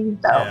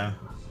SUVs though.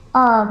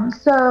 Yeah.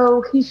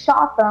 So he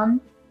shot them,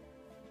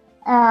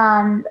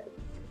 and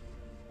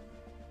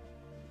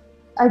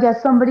I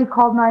guess somebody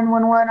called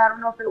 911. I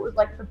don't know if it was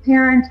like the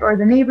parents or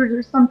the neighbors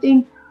or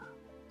something,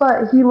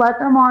 but he led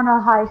them on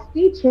a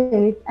high-speed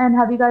chase. And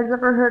have you guys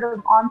ever heard of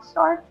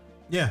OnStar?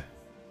 Yeah.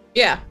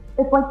 Yeah.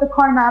 It's like the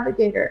car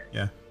navigator.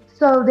 Yeah.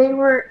 So they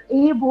were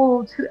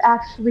able to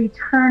actually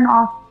turn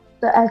off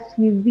the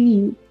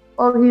SUV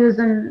while he was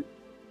in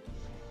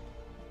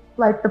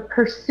like the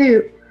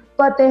pursuit,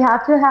 but they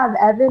have to have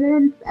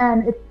evidence,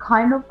 and it's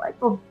kind of like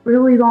a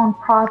really long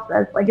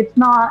process. Like, it's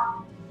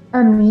not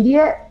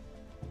immediate.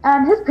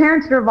 And his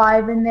parents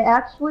survived, and they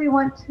actually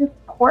went to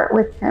court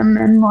with him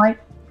and like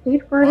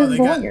paid for his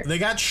lawyer. They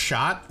got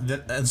shot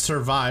and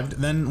survived,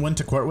 then went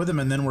to court with him,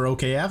 and then were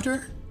okay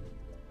after?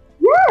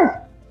 Yes.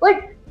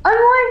 Like, I'm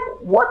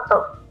like, what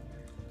the?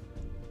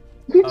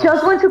 He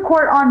just went to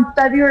court on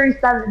February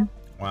 7th.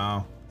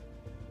 Wow.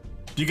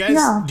 Do you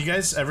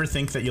guys ever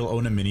think that you'll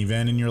own a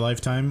minivan in your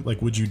lifetime?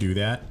 Like, would you do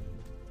that?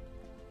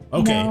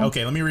 Okay, no.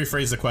 Okay, let me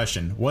rephrase the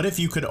question. What if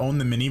you could own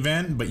the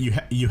minivan, but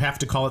you have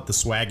to call it the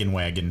Swaggin'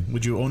 Wagon?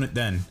 Would you own it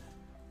then?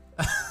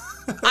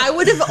 I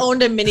would have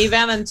owned a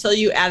minivan until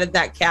you added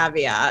that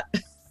caveat.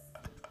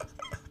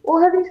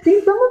 Well, have you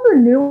seen some of the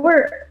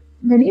newer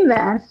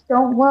minivans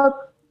don't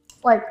look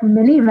like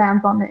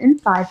minivans on the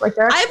inside. Like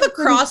I have a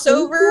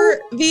crossover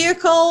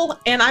vehicle,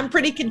 and I'm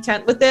pretty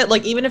content with it.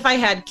 Like, even if I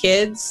had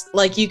kids,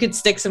 like, you could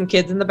stick some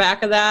kids in the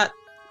back of that.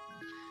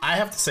 I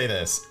have to say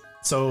this.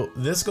 So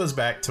this goes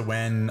back to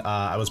when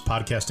I was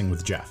podcasting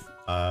with Jeff,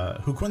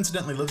 who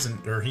coincidentally lives in,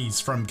 or he's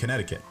from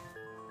Connecticut,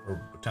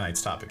 or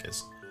tonight's topic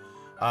is.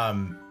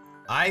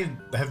 I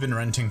have been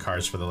renting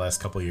cars for the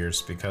last couple of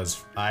years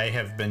because I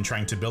have been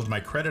trying to build my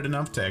credit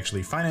enough to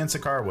actually finance a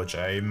car, which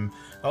I'm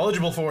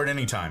eligible for at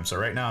any time. So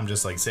right now I'm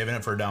just like saving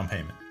it for a down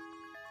payment.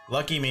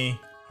 Lucky me,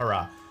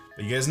 hurrah.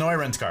 But you guys know I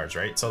rent cars,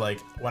 right? So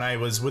like when I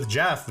was with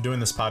Jeff doing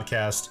this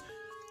podcast,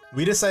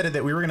 we decided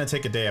that we were going to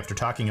take a day after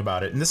talking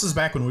about it. And this is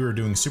back when we were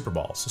doing Super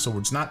Balls. So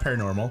it's not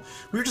paranormal.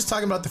 We were just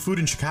talking about the food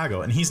in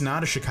Chicago, and he's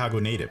not a Chicago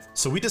native.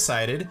 So we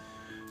decided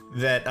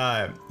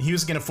that he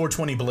was going to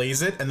 420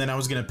 blaze it, and then I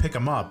was going to pick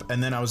him up,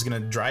 and then I was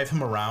going to drive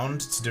him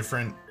around to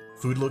different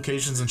food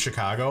locations in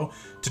Chicago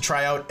to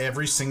try out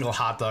every single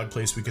hot dog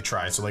place we could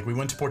try. So like we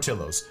went to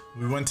Portillo's,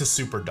 we went to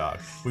Super Dog,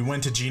 we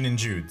went to Gene and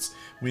Jude's,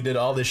 we did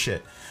all this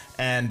shit,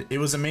 and it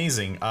was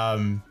amazing.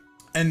 And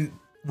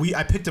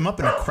I picked him up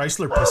in a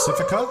Chrysler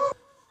Pacifica.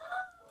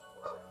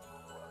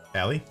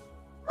 Allie?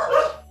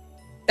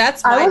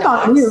 That's my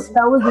dogs. On mute.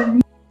 That wasn't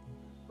me.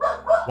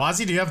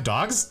 Wazzy, do you have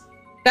dogs?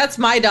 That's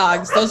my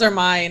dogs. Those are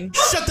mine.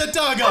 Shut that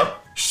dog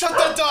up! Shut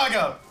that dog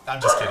up!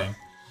 I'm just kidding.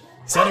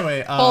 So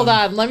anyway, hold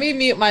on. Let me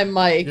mute my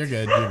mic. You're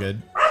good. You're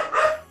good.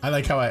 I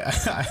like how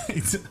I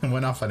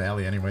went off on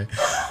Allie anyway.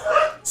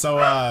 So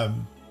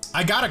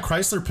I got a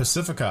Chrysler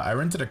Pacifica. I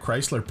rented a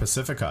Chrysler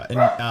Pacifica,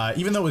 and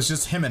even though it was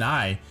just him and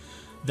I,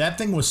 that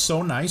thing was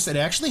so nice. It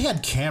actually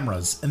had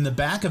cameras in the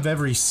back of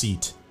every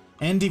seat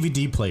and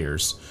DVD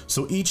players.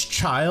 So each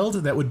child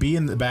that would be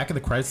in the back of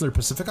the Chrysler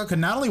Pacifica could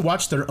not only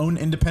watch their own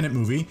independent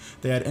movie,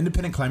 they had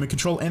independent climate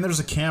control, and there's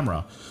a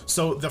camera.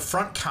 So the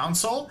front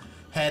console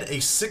had a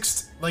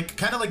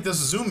kind of like this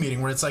Zoom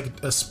meeting where it's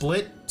like a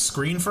split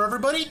screen for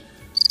everybody.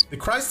 The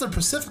Chrysler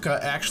Pacifica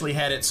actually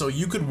had it so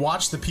you could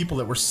watch the people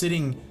that were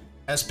sitting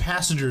as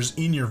passengers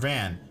in your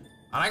van.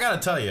 And I gotta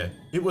tell you,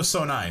 it was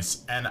so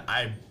nice. And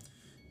I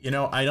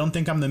don't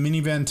think I'm the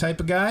minivan type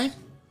of guy,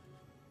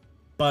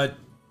 but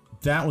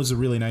that was a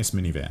really nice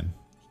minivan.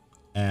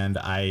 And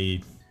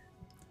I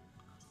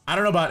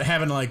don't know about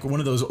having like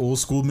one of those old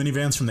school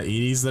minivans from the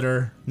 80s that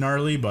are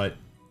gnarly, but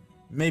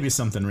maybe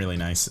something really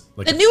nice.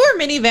 Like the newer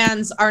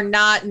minivans are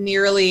not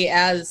nearly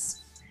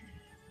as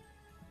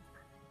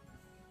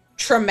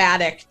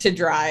traumatic to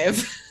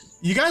drive.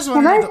 You guys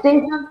want Can I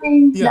say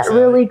something that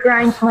really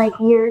grinds my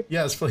ears?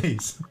 Yes,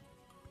 please.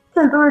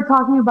 Since we're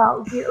talking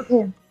about,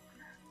 okay.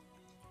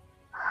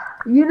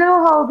 You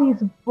know how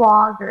these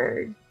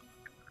bloggers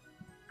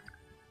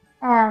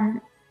and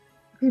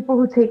people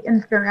who take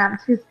Instagram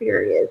too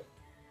serious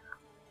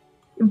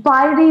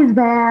buy these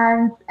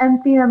vans,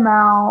 empty them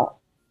out,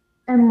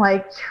 and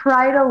like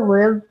try to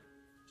live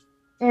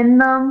in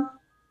them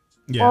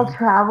while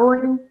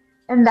traveling,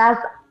 and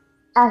that's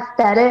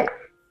aesthetic.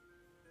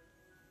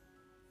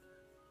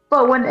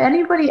 But when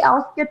anybody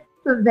else gets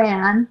the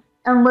van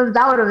and lives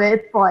out of it,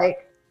 it's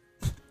like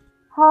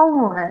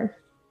homeless.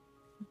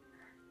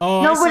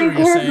 Oh, nobody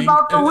cares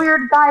about the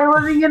weird guy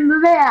living in the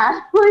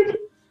van. Like,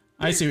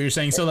 I see what you're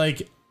saying. So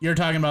like you're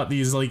talking about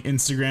these like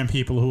Instagram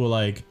people who will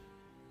like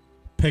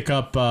pick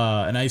up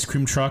an ice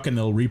cream truck and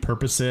they'll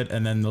repurpose it,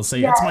 and then they'll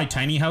say it's my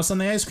tiny house on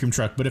the ice cream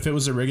truck. But if it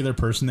was a regular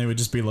person, they would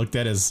just be looked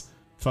at as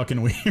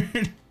fucking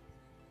weird.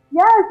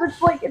 Yes,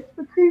 it's like it's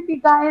the creepy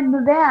guy in the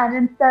van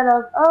instead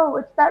of, oh,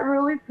 it's that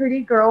really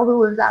pretty girl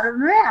who lives out of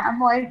the van.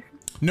 Like,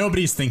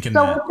 nobody's thinking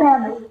so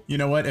that. You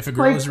know what? If a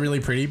girl is really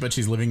pretty but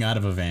she's living out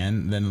of a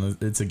van, then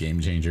it's a game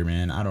changer,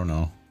 man. I don't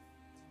know.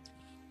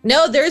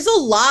 No, there's a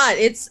lot.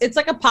 It's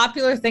like a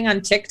popular thing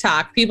on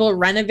TikTok. People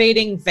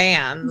renovating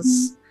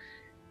vans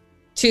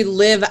to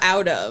live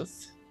out of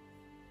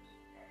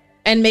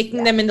and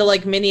making them into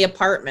like mini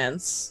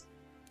apartments.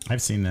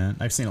 I've seen that.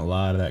 I've seen a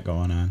lot of that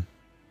going on.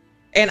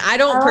 And I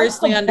don't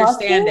personally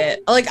understand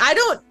it. Like, I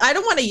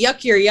don't want to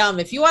yuck your yum.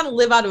 If you want to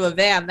live out of a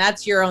van,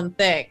 that's your own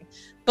thing.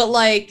 But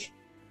like,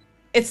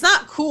 it's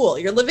not cool.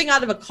 You're living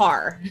out of a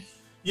car.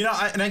 You know,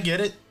 and I get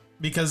it,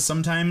 because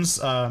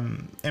sometimes, I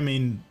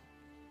mean,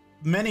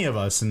 many of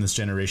us in this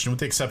generation, with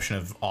the exception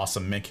of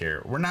awesome Mick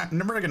here, we're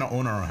never going to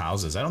own our own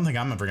houses. I don't think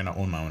I'm ever going to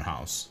own my own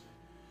house.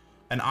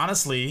 And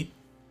honestly,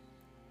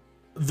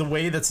 the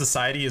way that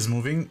society is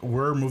moving,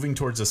 we're moving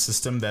towards a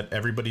system that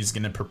everybody's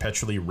going to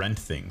perpetually rent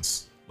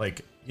things.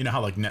 Like, you know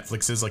how like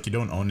Netflix is, like you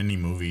don't own any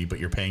movie,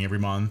 but you're paying every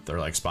month, or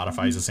like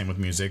Spotify is the same with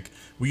music.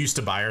 We used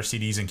to buy our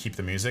CDs and keep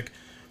the music.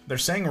 They're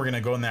saying we're going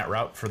to go in that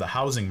route for the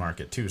housing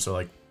market too. So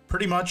like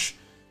pretty much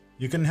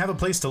you can have a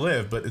place to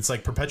live, but it's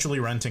like perpetually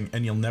renting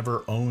and you'll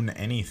never own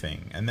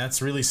anything. And that's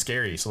really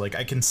scary. So like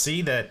I can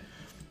see that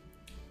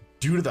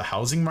due to the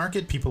housing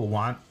market, people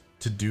want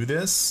to do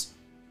this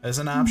as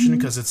an option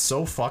because it's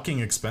so fucking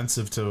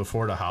expensive to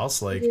afford a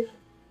house. Like,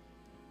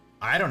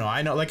 I don't know.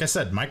 I know, like I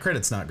said, my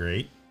credit's not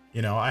great.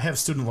 You know, I have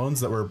student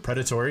loans that were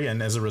predatory,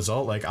 and as a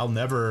result, like I'll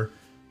never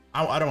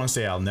I don't want to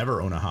say I'll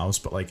never own a house,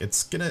 but like I'm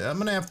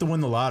gonna have to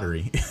win the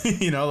lottery.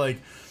 You know, like.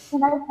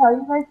 Can I tell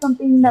you guys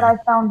something that I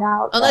found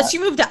out? Unless you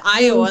move to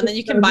Iowa and then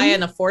you can buy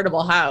an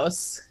affordable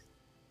house.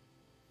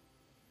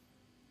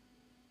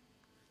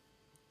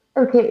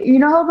 Okay, you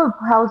know how the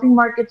housing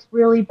market's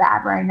really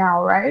bad right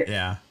now, right?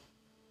 Yeah.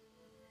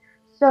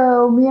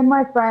 So me and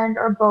my friend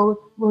are both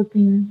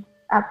looking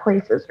at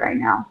places right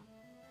now.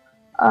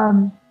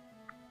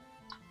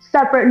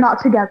 Separate,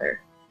 not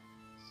together.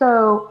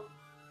 So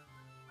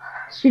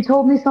she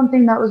told me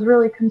something that was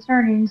really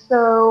concerning.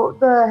 So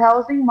the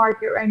housing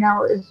market right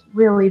now is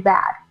really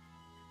bad.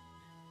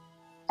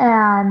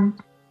 And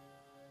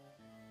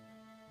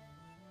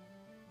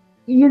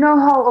you know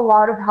how a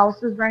lot of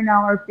houses right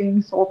now are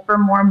being sold for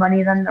more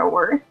money than they're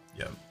worth?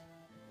 Yep.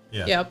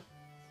 Yeah. Yep.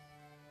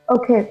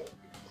 Okay,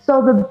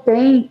 so the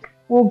bank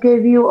will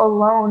give you a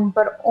loan,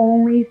 but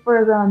only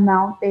for the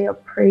amount they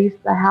appraise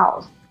the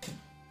house.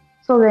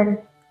 So then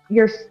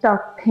you're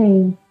stuck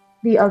paying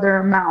the other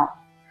amount.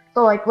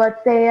 So like,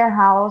 let's say a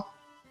house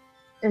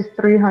is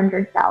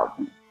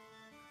 $300,000,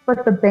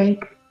 but the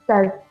bank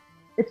says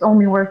it's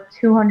only worth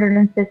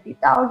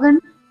 $250,000.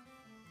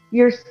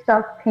 You're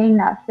stuck paying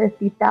that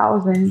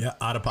 $50,000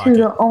 out of pocket to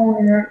the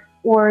owner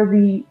or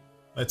the.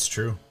 That's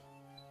true.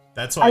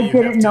 That's why I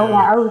didn't know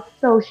that. I was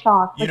so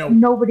shocked. Like,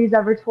 nobody's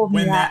ever told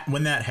me that.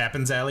 When that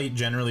happens, Allie,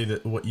 generally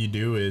what you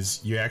do is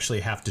you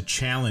actually have to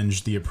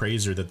challenge the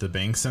appraiser that the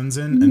bank sends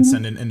in and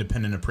send in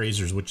independent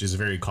appraisers, which is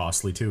very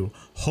costly too,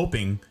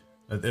 hoping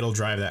that it'll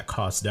drive that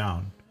cost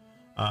down.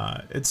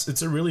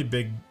 It's a really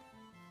big.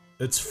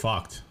 It's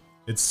fucked.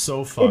 It's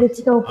so fucked. It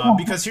is so fucked.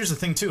 Because here's the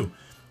thing too.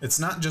 It's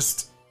not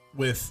just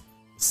with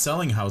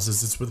selling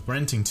houses. It's with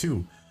renting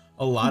too.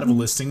 A lot of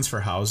listings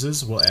for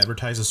houses will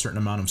advertise a certain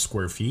amount of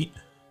square feet.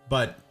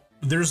 But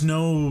there's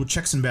no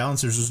checks and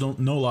balances. There's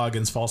no law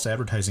against false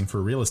advertising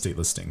for real estate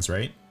listings,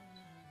 right?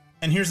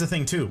 And here's the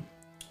thing, too.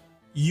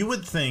 You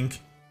would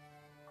think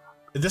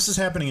this is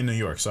happening in New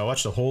York. So I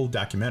watched a whole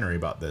documentary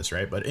about this,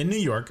 right? But in New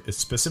York,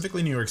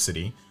 specifically New York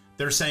City,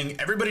 they're saying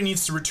everybody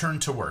needs to return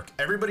to work.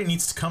 Everybody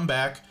needs to come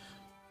back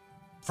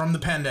from the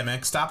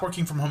pandemic, stop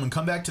working from home and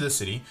come back to the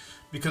city.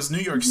 Because New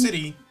York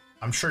City,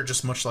 I'm sure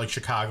just much like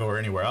Chicago or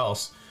anywhere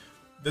else,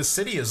 the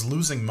city is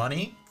losing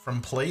money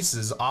from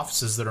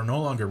offices that are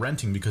no longer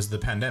renting because of the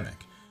pandemic.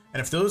 And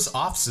if those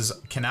offices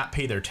cannot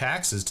pay their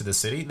taxes to the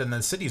city, then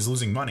the city is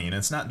losing money. And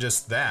it's not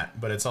just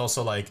that, but it's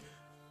also like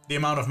the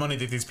amount of money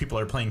that these people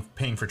are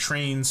paying for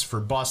trains,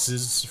 for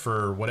buses,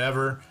 for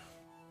whatever,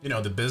 you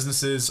know, the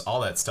businesses,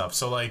 all that stuff.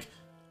 So like,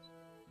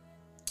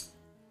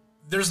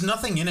 there's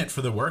nothing in it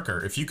for the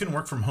worker. If you can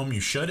work from home, you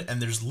should. And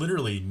there's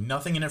literally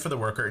nothing in it for the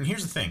worker. And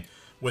here's the thing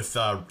with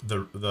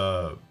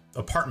the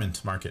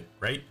apartment market,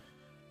 right?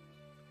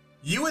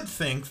 You would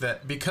think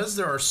that because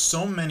there are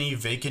so many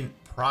vacant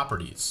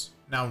properties,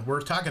 now we're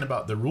talking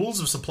about the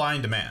rules of supply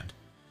and demand.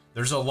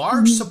 There's a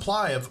large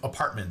supply of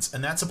apartments,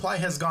 and that supply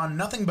has gone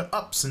nothing but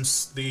up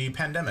since the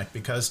pandemic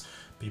because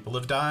people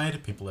have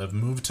died, people have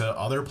moved to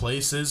other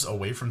places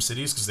away from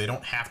cities because they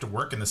don't have to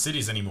work in the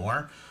cities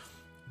anymore.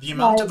 The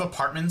amount of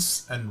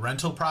apartments and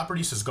rental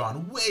properties has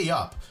gone way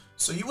up.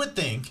 So you would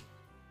think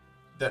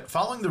that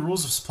following the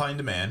rules of supply and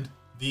demand,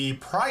 the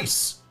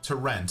price to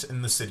rent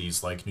in the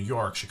cities like New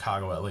York,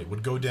 Chicago, LA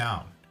would go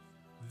down.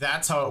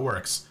 That's how it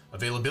works.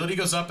 Availability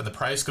goes up and the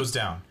price goes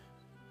down.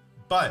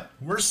 But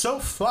we're so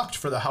fucked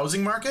for the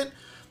housing market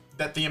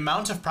that the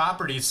amount of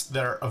properties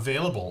that are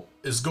available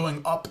is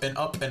going up and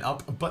up and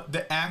up, but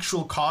the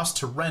actual cost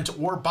to rent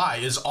or buy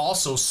is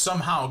also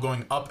somehow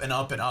going up and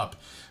up and up.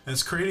 And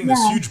it's creating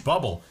this huge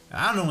bubble. And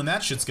I don't know when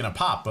that shit's gonna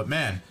pop, but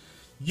man,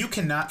 you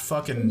cannot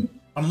fucking,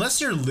 unless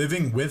you're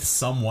living with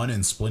someone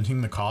and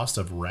splitting the cost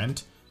of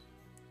rent,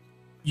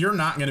 you're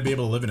not going to be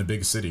able to live in a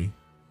big city.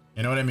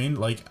 You know what I mean?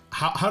 Like,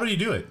 how do you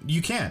do it?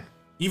 You can't.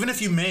 Even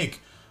if you make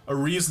a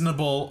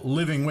reasonable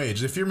living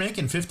wage, if you're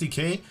making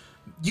 $50K,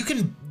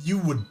 you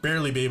would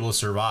barely be able to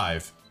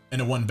survive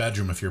in a one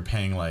bedroom if you're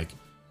paying like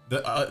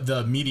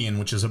the median,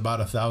 which is about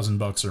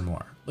 $1,000 or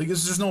more. Like,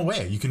 there's no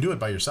way you can do it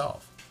by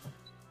yourself.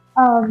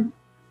 I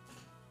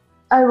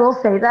will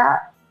say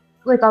that,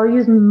 like, I'll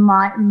use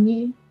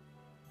me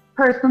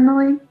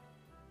personally,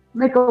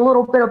 like a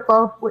little bit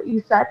above what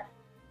you said.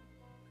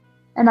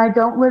 And I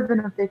don't live in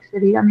a big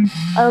city. I mean,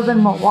 I live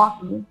in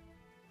Milwaukee.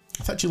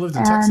 I thought you lived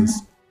in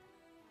Texas.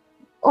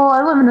 Oh,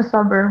 I live in a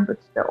suburb, but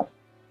still.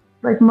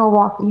 Like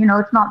Milwaukee, you know,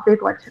 it's not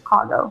big like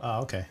Chicago. Oh,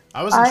 okay.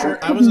 I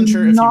wasn't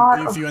sure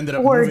if you ended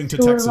up moving to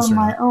Texas or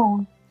not.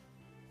 Own.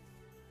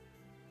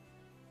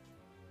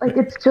 Like,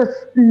 it's just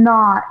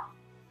not.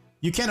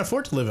 You can't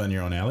afford to live on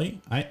your own, Allie.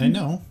 I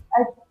know.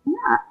 I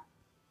can't.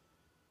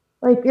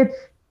 Like,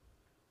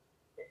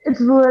 it's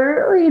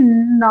literally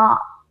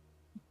not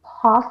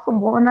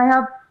possible, and I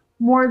have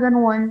more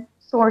than one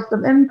source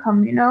of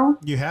income, you know?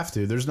 You have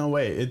to. There's no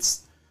way.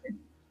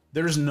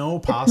 There's no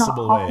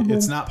possible way.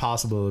 It's not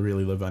possible to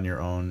really live on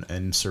your own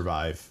and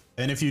survive.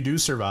 And if you do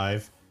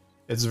survive,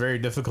 it's very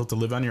difficult to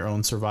live on your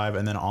own, survive,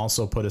 and then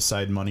also put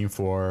aside money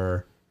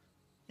for,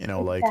 you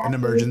know, like an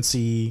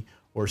emergency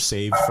or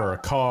save for a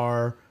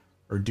car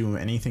or do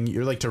anything.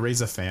 You're like to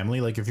raise a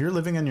family. Like if you're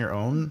living on your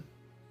own,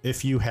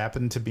 if you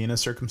happen to be in a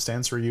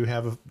circumstance where you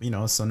have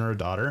a son or a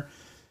daughter,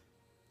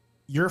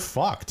 you're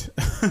fucked.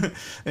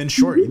 In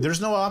short,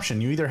 there's no option.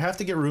 You either have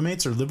to get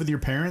roommates or live with your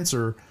parents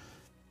or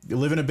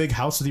live in a big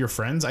house with your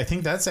friends. I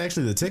think that's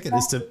actually the ticket,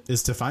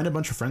 is to find a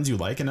bunch of friends you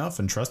like enough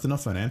and trust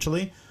enough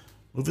financially,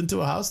 move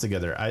into a house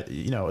together.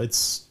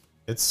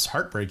 It's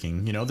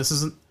heartbreaking. This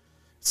isn't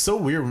so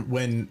weird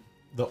when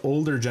the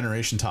older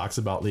generation talks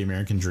about the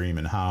American dream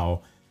and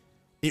how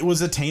it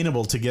was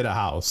attainable to get a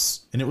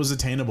house, and it was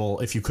attainable,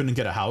 if you couldn't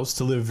get a house,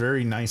 to live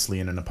very nicely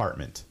in an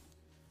apartment.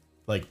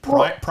 Like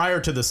prior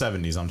to the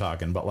 70s, I'm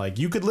talking, but like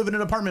you could live in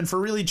an apartment for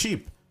really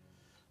cheap,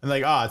 and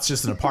like, it's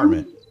just an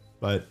apartment.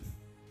 But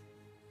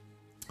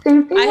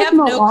I have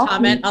no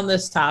comment on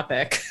this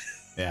topic.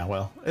 Yeah,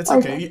 well, it's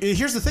okay.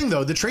 Here's the thing,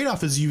 though: the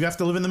trade-off is you have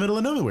to live in the middle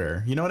of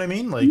nowhere. You know what I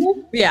mean? Like,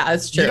 yeah,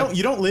 it's true.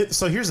 You don't live.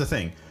 So here's the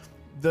thing: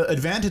 the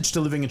advantage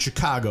to living in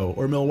Chicago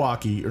or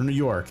Milwaukee or New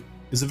York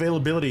is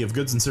availability of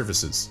goods and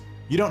services.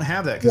 You don't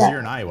have that because you're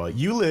in Iowa.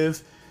 You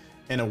live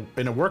in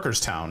a workers'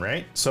 town,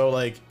 right? So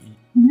like,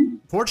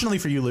 fortunately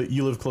for you,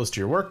 you live close to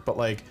your work, but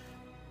like,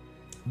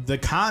 the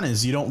con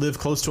is you don't live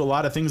close to a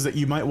lot of things that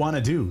you might want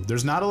to do.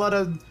 There's not a lot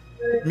of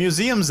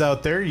museums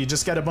out there. You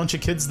just got a bunch of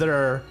kids that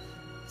are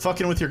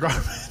fucking with your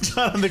garbage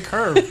on the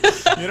curb.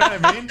 You know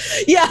what I mean?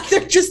 Yeah,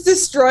 they're just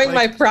destroying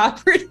my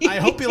property. I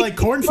hope you like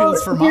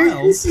cornfields for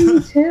miles.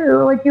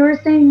 Too, like you were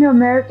saying, the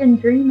American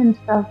dream and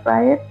stuff,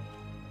 right?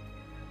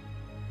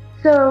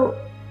 So,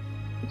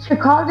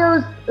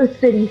 Chicago's a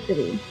city.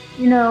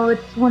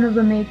 It's one of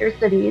the major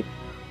cities.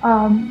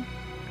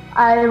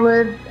 I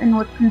live in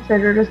what's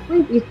considered a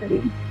sleepy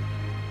city.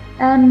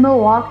 And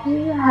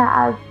Milwaukee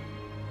has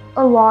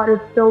a lot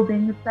of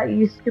buildings that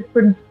used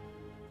to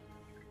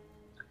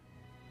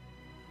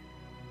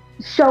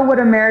show what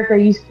America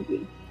used to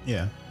be.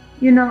 Yeah.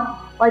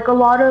 Like a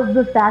lot of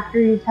the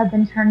factories have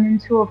been turned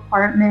into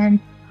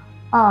apartments.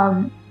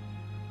 I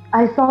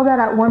saw that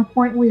at one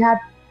point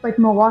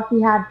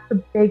Milwaukee had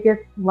the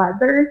biggest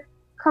leather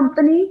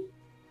company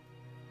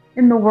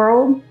in the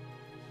world.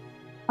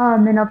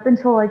 And up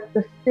until like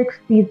the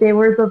 60s, they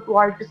were the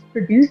largest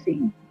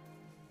producing.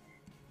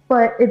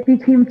 But it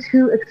became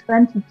too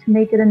expensive to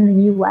make it in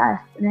the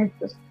U.S. and it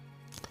just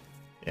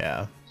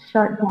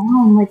shut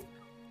down. Like,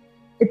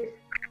 it's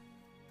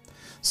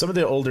some of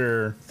the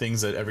older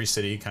things that every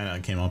city kind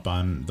of came up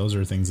on. Those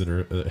are things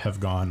that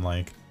have gone.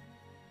 Like,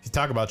 if you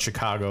talk about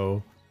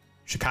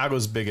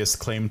Chicago's biggest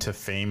claim to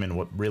fame and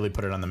what really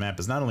put it on the map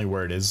is not only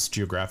where it is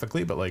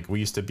geographically, but like we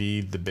used to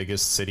be the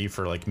biggest city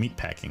for like meat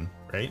packing,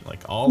 right?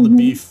 Like all the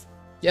beef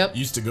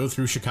used to go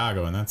through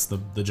Chicago, and that's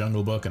the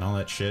Jungle Book and all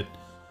that shit.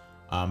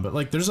 But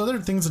like there's other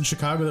things in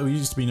Chicago that we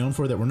used to be known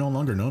for that we're no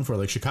longer known for.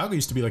 Like Chicago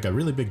used to be like a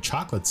really big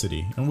chocolate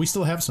city, and we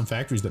still have some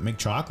factories that make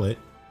chocolate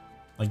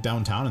like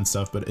downtown and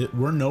stuff, but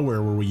we're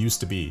nowhere where we used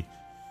to be.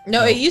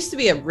 No, it used to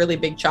be a really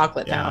big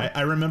chocolate town.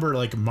 I remember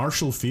like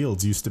Marshall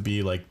Fields used to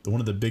be like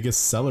one of the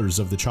biggest sellers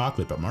of the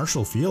chocolate, but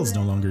Marshall Fields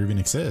no longer even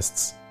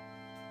exists.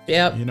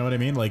 Yeah. You know what I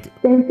mean? Like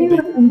same thing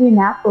with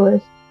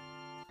Indianapolis.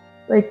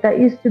 Like that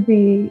used to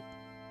be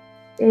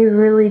a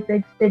really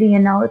big city,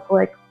 and now it's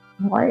like,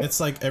 what? It's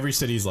like every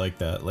city's like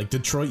that. Like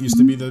Detroit used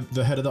to be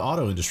the head of the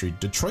auto industry.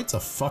 Detroit's a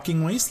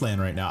fucking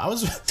wasteland right now.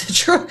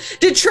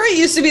 Detroit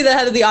used to be the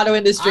head of the auto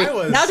industry.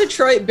 Now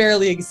Detroit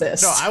barely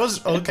exists.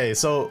 Okay,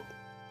 so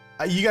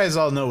you guys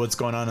all know what's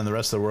going on in the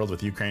rest of the world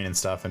with Ukraine and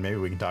stuff, and maybe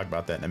we can talk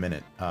about that in a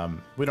minute.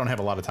 We don't have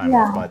a lot of time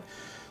left, but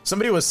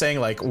somebody was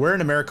saying like, where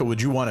in America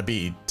would you want to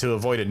be to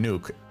avoid a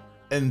nuke?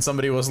 And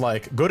somebody was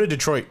like, go to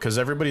Detroit because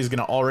everybody's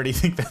gonna already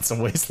think that's a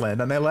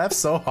wasteland, and they laughed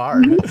so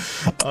hard.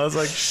 I was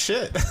like,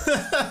 shit.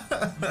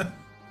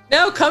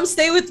 No, come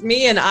stay with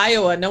me in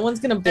Iowa. No one's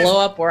gonna blow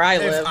up where I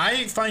live. If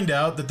I find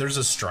out that there's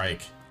a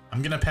strike,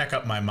 I'm gonna pack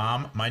up my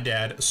mom, my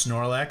dad,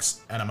 Snorlax,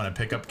 and I'm gonna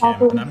pick up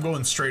Kim, and I'm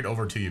going straight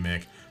over to you,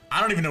 Mick. I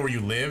don't even know where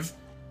you live.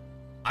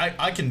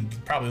 I can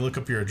probably look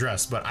up your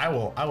address, but I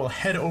will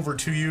head over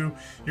to you.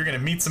 You're gonna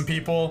meet some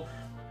people.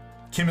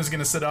 Kim is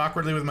gonna sit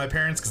awkwardly with my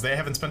parents because they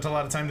haven't spent a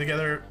lot of time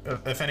together,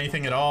 if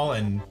anything at all,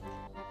 and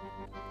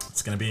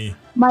it's gonna be.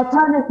 My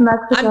town is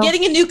Mexico. I'm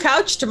getting a new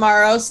couch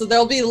tomorrow, so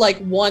there'll be like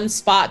one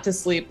spot to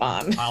sleep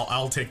on.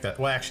 I'll take that.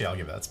 Well, actually, I'll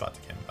give that spot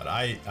to Kim. But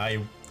I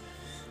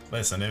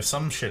listen. If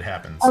some shit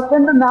happens up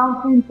in the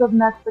mountains of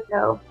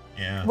Mexico,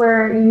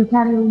 where you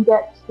can't even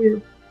get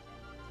to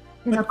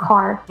in a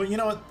car. But you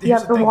know what? You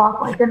have to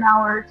walk like an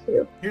hour or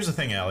two. Here's the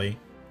thing, Allie.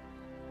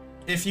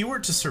 If you were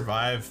to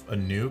survive a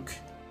nuke,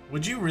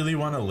 would you really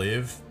want to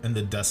live in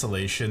the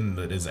desolation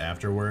that is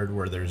afterward,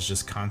 where there's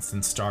just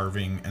constant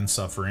starving and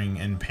suffering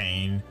and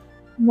pain?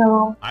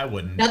 No. I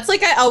wouldn't. That's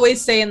like I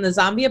always say in the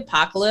zombie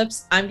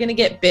apocalypse, I'm going to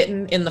get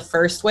bitten in the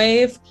first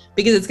wave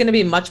because it's going to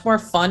be much more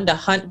fun to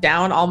hunt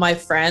down all my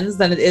friends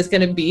than it is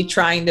going to be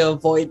trying to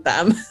avoid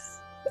them.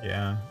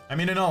 Yeah. I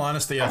mean, in all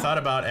honesty, I thought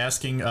about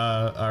asking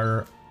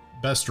our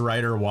best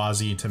writer,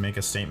 Wazzy, to make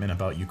a statement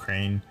about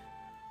Ukraine.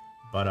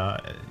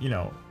 But, you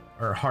know,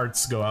 our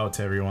hearts go out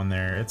to everyone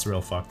there. It's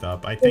real fucked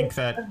up. I think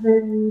that...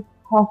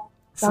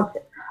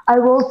 I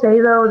will say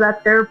though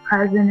that their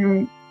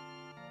president,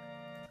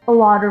 a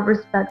lot of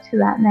respect to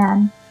that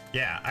man.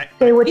 Yeah,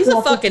 he's a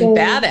fucking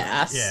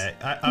badass.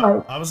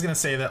 Yeah, I was gonna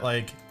say that,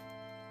 like,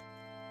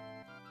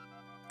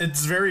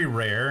 it's very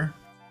rare,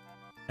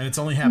 and it's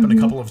only happened a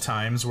couple of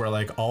times where,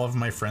 like, all of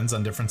my friends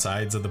on different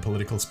sides of the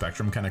political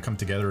spectrum kind of come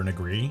together and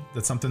agree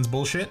that something's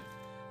bullshit.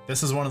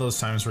 This is one of those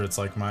times where it's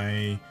like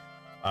my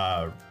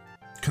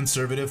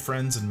conservative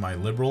friends and my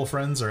liberal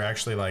friends are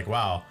actually like,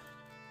 wow,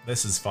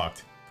 this is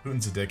fucked.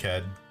 Putin's a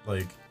dickhead.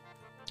 Like,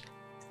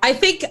 I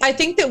think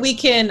that we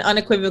can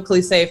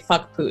unequivocally say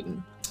fuck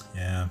Putin.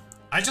 Yeah.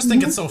 I just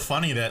think it's so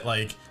funny that,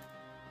 like,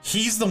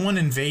 he's the one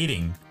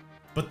invading,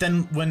 but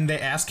then when they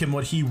ask him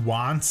what he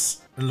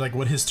wants, or, like,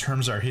 what his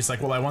terms are, he's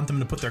like, well, I want them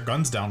to put their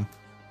guns down.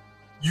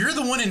 You're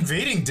the one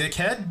invading,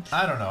 dickhead.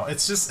 I don't know.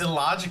 It's just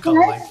illogical.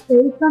 Can I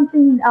say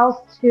something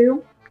else,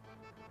 too?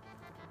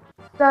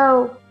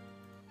 So,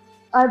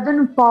 I've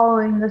been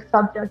following the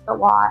subject a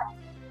lot,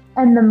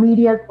 and the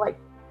media's, like,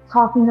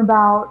 talking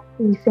about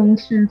the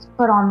sanctions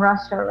put on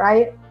Russia,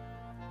 right?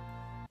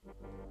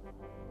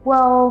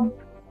 Well,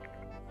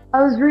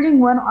 I was reading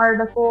one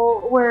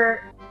article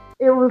where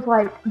it was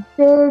like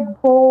big,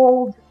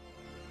 bold.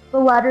 The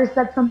letter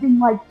said something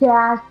like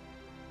gas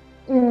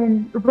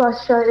in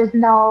Russia is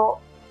now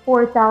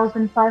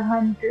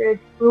 4,500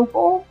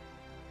 ruble,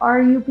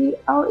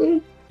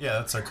 R-U-B-L-E. Yeah,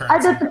 that's our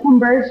currency. I did the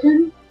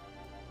conversion.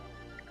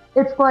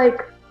 It's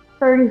like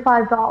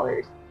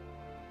 $35.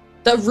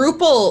 The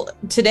ruble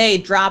today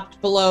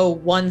dropped below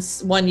one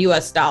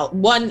US dollar,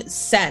 1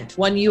 cent,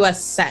 1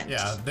 US cent.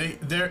 Yeah,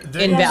 they're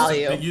in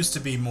value. It used to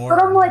be more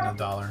than like, a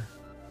dollar.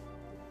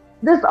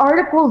 This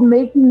article's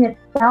making it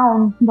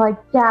sound like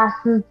gas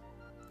is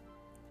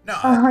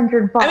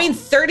 $100. I mean,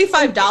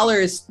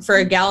 $35 for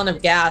a gallon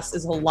of gas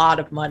is a lot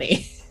of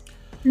money.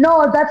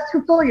 No, that's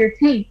to fill your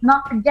tank,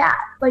 not the gas.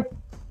 Like,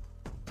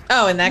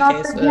 oh, in that not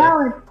case, the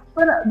gallon.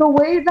 But the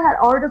way that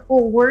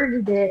article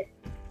worded it,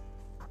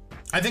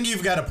 I think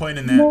you've got a point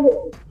in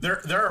that.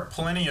 There are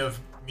plenty of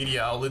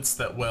media outlets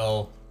that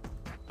will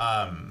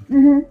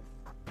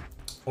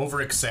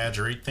over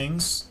exaggerate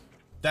things.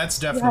 That's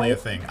definitely a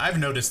thing. I've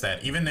noticed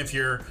that. Even if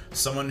you're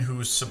someone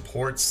who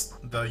supports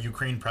the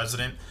Ukraine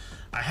president,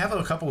 I have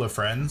a couple of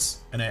friends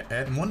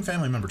and one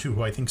family member too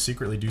who I think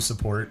secretly do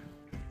support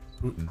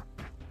Putin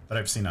that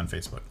I've seen on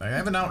Facebook. I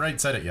haven't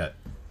outright said it yet,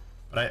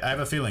 but I have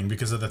a feeling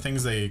because of the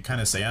things they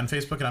kind of say on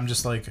Facebook, and I'm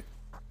just like,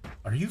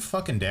 are you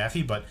fucking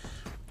daffy? But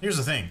here's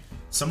the thing.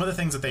 Some of the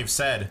things that they've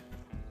said,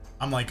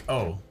 I'm like,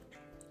 oh,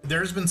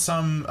 there's been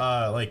some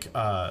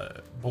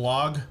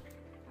blog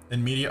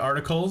and media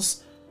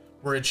articles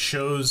where it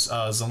shows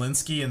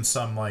Zelensky in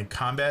some like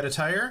combat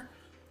attire,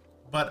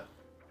 but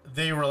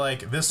they were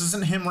like, this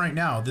isn't him right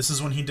now. This is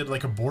when he did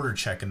like a border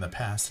check in the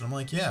past. And I'm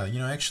like, yeah, you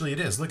know, actually it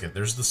is. Look at,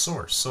 there's the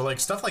source. So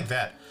like stuff like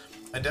that,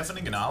 I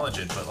definitely acknowledge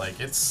it, but like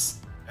it's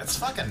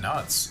fucking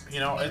nuts. You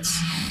know,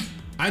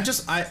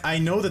 I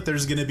know that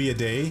there's gonna be a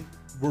day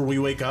where we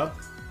wake up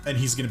and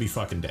he's gonna be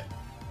fucking dead,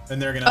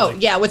 and they're gonna. Oh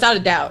yeah, without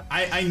a doubt.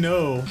 I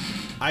know.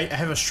 I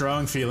have a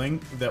strong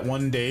feeling that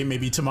one day,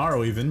 maybe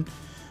tomorrow even,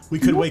 we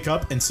could wake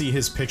up and see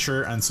his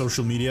picture on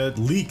social media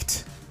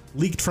leaked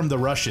from the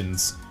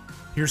Russians.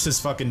 Here's his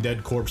fucking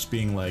dead corpse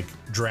being like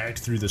dragged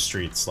through the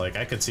streets. Like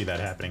I could see that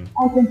happening.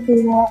 I can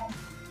see that.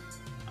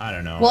 I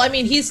don't know. Well, I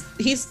mean, he's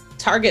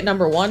target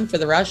number one for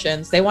the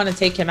Russians. They want to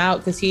take him out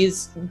because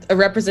he's a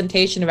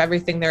representation of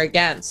everything they're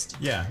against.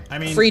 Yeah, I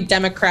mean, free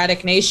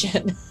democratic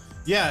nation.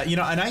 Yeah, you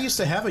know, and I used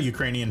to have a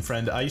Ukrainian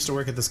friend. I used to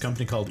work at this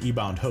company called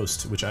eBound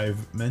Host, which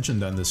I've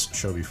mentioned on this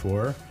show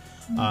before.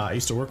 I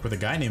used to work with a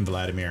guy named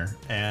Vladimir,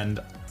 and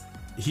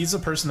he's a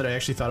person that I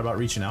actually thought about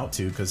reaching out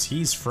to because he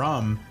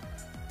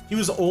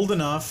was old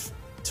enough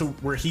to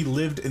where he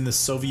lived in the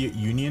Soviet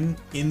Union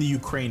in the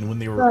Ukraine when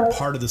they were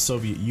part of the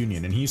Soviet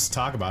Union, and he used to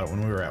talk about it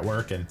when we were at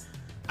work, and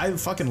I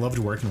fucking loved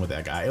working with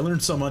that guy. I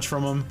learned so much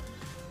from him.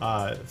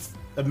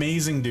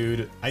 Amazing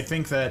dude. I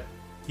think that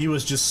he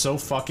was just so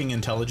fucking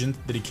intelligent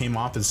that he came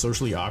off as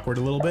socially awkward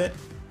a little bit.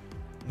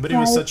 But he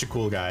was such a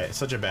cool guy,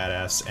 such a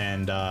badass,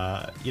 and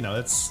you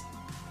know,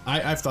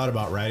 I've thought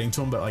about writing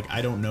to him, but like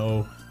I don't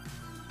know.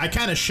 I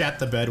kind of shat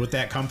the bed with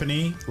that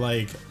company.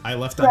 Like I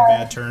left on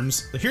bad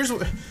terms.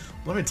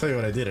 Let me tell you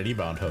what I did at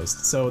eBound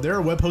Host. So they're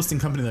a web hosting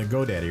company like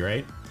GoDaddy,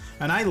 right?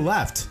 And I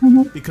left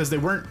because they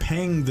weren't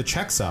paying the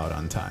checks out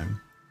on time.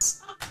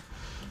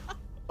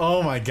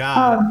 Oh my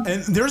god.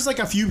 And there's like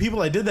a few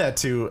people I did that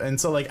to, and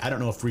so like I don't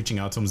know if reaching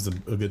out to them is a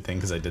good thing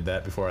because I did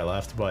that before I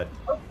left, but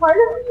part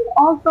of me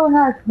also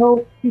has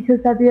hope because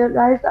have you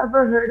guys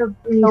ever heard of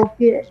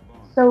the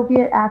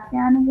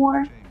Soviet-Afghan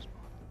War?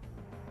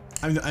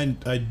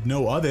 I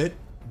know of it.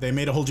 They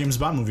made a whole James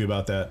Bond movie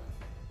about that.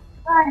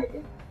 Right.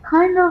 It's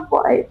kind of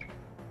like,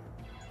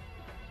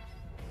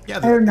 yeah,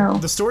 I don't know.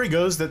 The story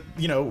goes that,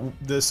 you know,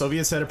 the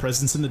Soviets had a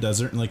presence in the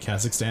desert in like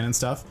Kazakhstan and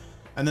stuff.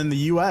 And then the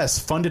U.S.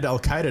 funded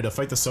Al-Qaeda to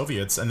fight the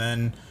Soviets, and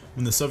then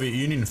when the Soviet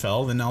Union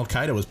fell, then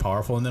Al-Qaeda was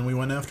powerful, and then we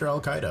went after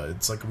Al-Qaeda.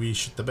 It's like we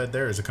shit the bed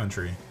there as a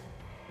country.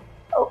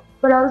 Oh,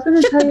 but I was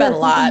going to tell you a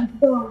lot.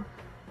 So,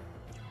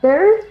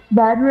 there's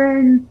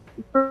veterans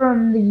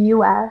from the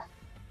US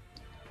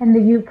and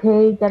the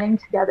UK getting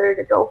together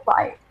to go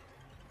fight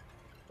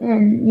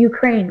in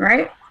Ukraine,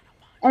 right?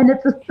 And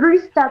it's a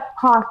 3-step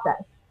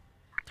process.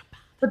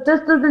 But this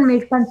doesn't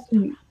make sense to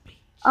me.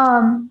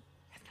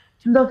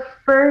 The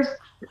first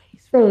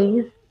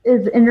phase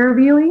is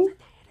interviewing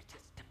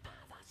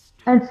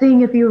and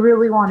seeing if you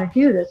really want to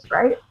do this,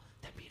 right?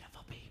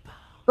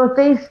 But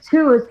phase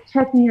 2 is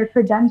checking your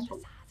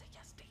credentials.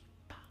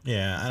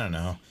 Yeah, I don't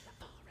know.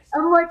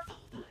 I'm like,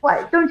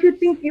 why don't you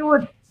think you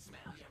would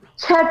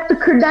check the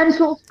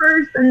credentials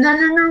first and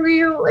then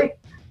interview? Like,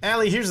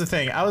 Allie, here's the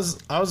thing. I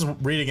was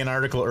reading an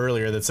article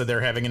earlier that said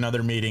they're having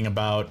another meeting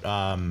about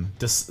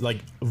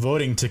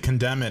voting to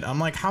condemn it. I'm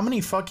like, how many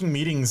fucking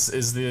meetings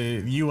is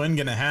the UN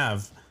gonna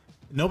have?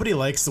 Nobody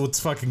likes what's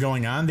fucking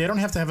going on. They don't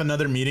have to have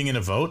another meeting and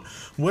a vote.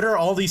 What are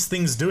all these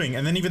things doing?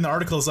 And then even the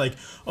article is like,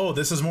 oh,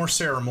 this is more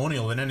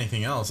ceremonial than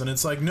anything else. And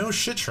it's like, no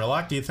shit,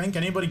 Sherlock. Do you think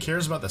anybody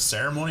cares about the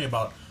ceremony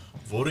about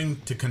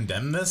voting to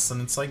condemn this? And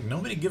it's like,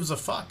 nobody gives a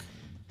fuck.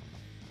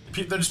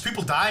 There's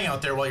people dying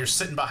out there while you're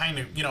sitting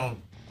behind,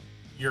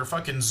 your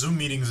fucking Zoom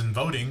meetings and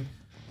voting.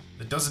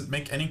 It doesn't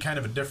make any kind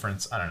of a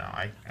difference. I don't know.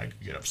 I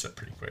could get upset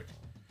pretty quick.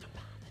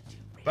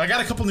 But I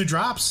got a couple new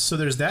drops, so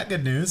there's that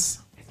good news.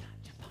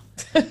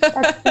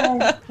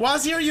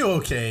 Wazzy, are you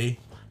okay?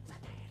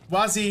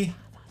 Wazzy?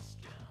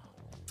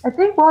 I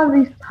think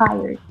Wazzy's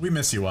tired. We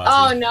miss you, Wazzy.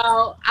 Oh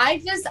no,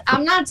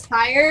 I'm not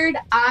tired.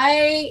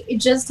 I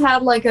just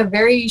had like a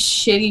very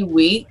shitty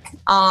week.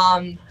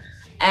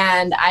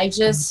 And I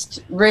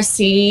just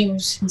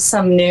received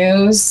some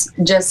news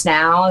just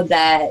now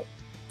that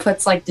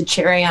puts like the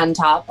cherry on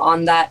top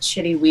on that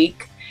shitty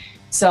week.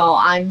 So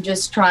I'm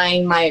just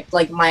trying my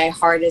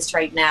hardest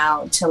right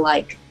now to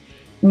like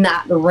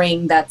not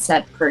wring that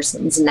said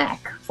person's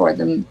neck for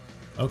them.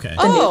 Okay.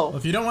 Oh. Well,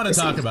 if you don't want to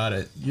talk about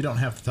it, you don't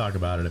have to talk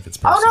about it if it's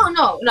personal.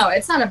 Oh no,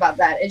 it's not about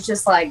that. It's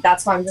just like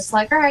that's why I'm just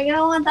like, all right, you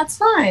know what? That's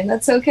fine.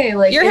 That's okay.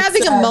 Like You're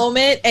having a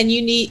moment and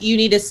you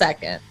need a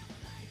second.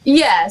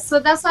 Yeah,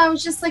 so that's why I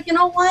was just like, you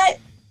know what?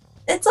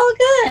 It's all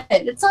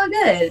good. It's all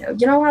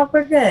good. You know what?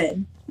 We're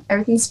good.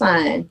 Everything's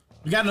fine.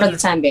 We got for the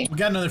time being. We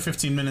got another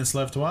 15 minutes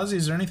left. Wazzy,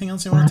 is there anything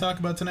else you want to talk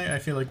about tonight? I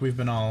feel like we've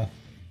been all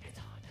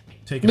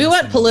taking. We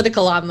went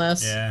political on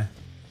this. Yeah,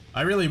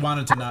 I really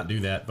wanted to not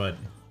do that, but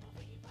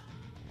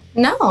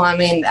no. I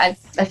mean, I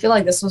feel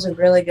like this was a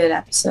really good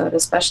episode,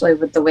 especially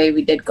with the way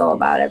we did go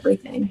about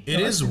everything. It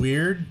is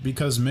weird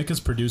because Mick is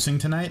producing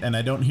tonight, and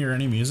I don't hear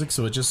any music,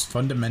 so it just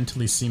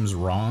fundamentally seems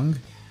wrong.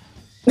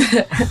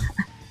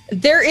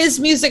 There is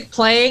music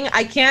playing.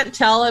 I can't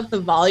tell if the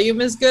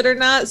volume is good or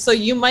not, so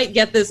you might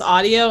get this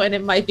audio and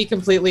it might be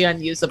completely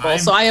unusable.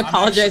 So I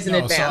apologize in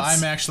advance. So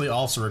I'm actually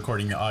also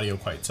recording the audio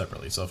quite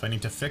separately. So if I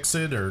need to fix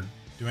it or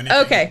do anything.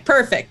 Okay,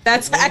 perfect.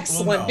 That's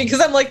excellent because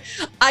I'm like,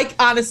 I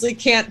honestly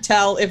can't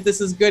tell if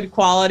this is good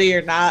quality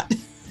or not.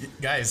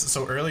 Guys,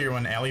 so earlier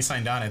when Allie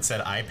signed on, it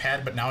said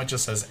iPad, but now it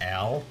just says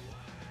Al.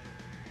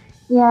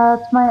 Yeah,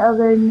 that's my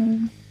other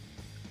name.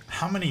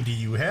 How many do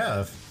you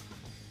have?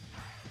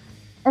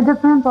 It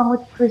depends on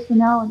which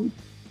personality.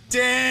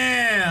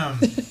 Damn!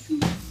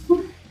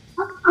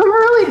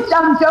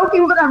 I'm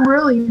joking, but I'm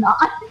really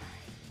not.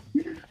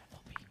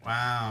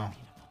 Wow.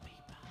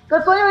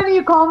 That's why when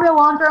you call me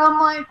Alondra,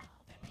 I'm like...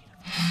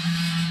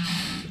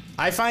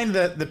 I find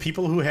that the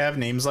people who have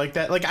names like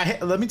that, like,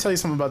 let me tell you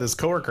something about this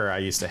coworker I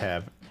used to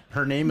have.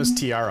 Her name is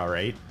Tiara,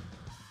 right?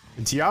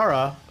 And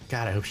Tiara,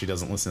 God, I hope she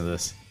doesn't listen to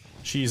this.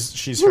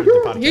 She's heard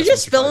the podcast. You're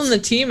just spilling the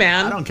tea,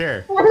 man. I don't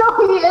care. I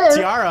know he is.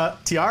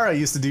 Tiara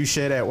used to do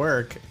shit at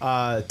work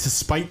to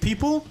spite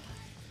people,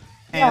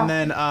 and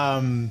then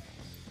I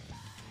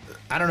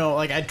don't know,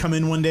 like I'd come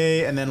in one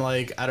day and then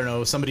like I don't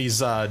know,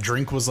 somebody's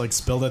drink was like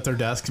spilled at their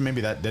desk.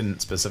 Maybe that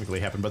didn't specifically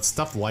happen, but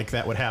stuff like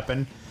that would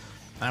happen.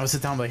 And I would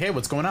sit down and be like, hey,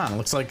 what's going on? It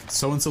looks like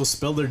so and so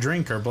spilled their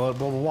drink or blah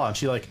blah blah blah. And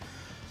she like,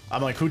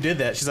 I'm like, who did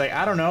that? She's like,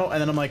 I don't know.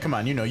 And then I'm like, come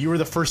on, you were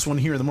the first one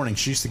here in the morning.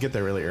 She used to get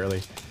there really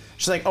early.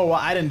 She's like, oh, well,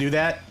 I didn't do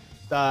that.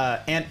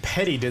 Aunt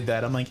Petty did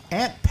that. I'm like,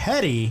 Aunt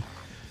Petty?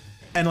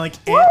 And like,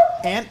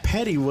 Aunt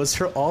Petty was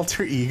her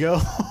alter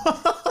ego.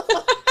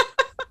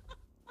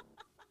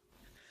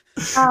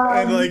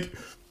 And like,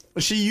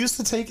 she used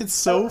to take it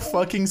so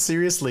fucking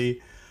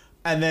seriously.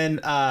 And then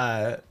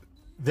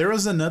there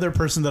was another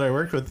person that I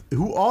worked with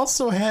who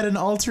also had an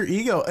alter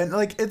ego. And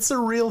like, it's a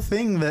real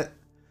thing that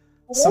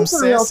some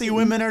sassy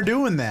women are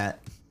doing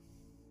that.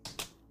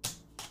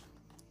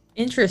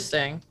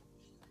 Interesting.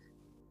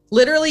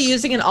 Literally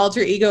using an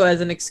alter ego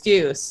as an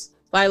excuse.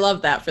 I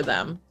love that for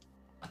them.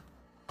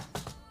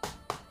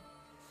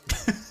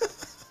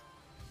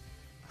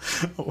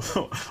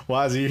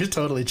 Wazzy, you're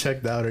totally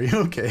checked out. Are you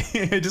okay?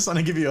 I just want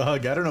to give you a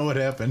hug. I don't know what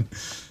happened.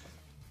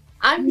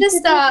 I'm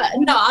just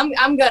no,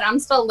 I'm good. I'm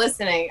still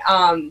listening.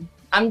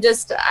 I'm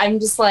just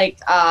like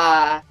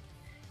I'm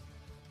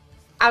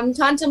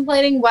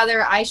contemplating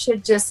whether I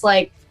should just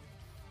like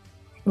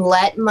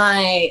let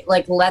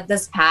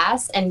this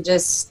pass and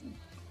just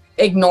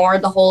ignore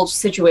the whole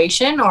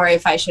situation, or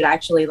if I should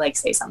actually like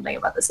say something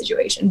about the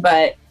situation.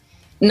 But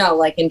no,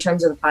 like in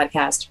terms of the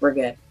podcast, we're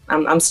good.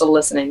 I'm still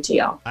listening to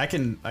y'all. I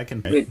can.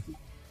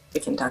 We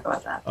can talk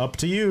about that. Up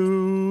to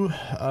you.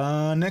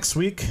 Next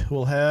week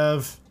we'll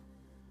have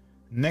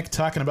Nick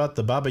talking about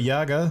the Baba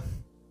Yaga.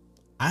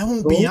 I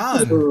won't be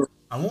on.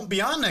 I won't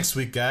be on next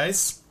week,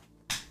 guys.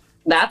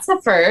 That's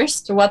a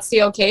first. What's the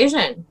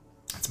occasion?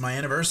 It's my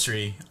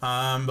anniversary.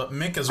 But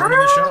Mick is running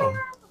the show.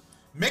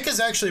 Mick is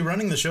actually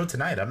running the show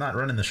tonight. I'm not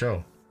running the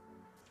show.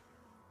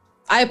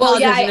 I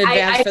apologize in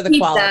advance for the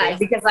quality. That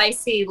because I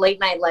see Late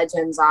Night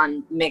Legends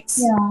on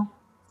Mick's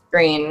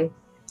screen.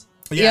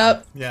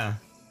 Yep.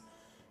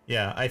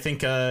 Yeah. I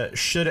think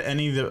should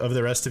any of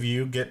the rest of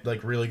you get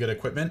like really good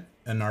equipment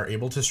and are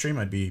able to stream,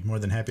 I'd be more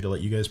than happy to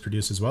let you guys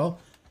produce as well.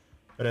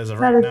 But as of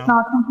right now, that is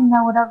not something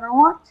I would ever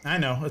want. I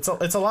know it's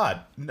a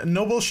lot.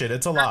 No bullshit.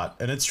 It's a lot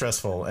and it's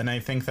stressful. And I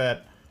think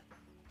that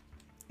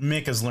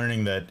Mick is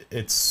learning that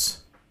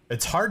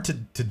it's hard to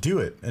do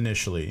it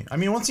initially. I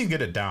mean, once you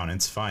get it down,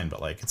 it's fine, but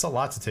like it's a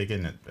lot to take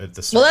in at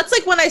the start. Well, that's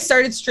like when I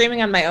started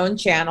streaming on my own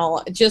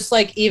channel, just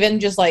like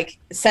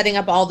setting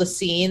up all the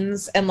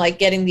scenes and like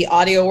getting the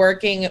audio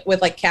working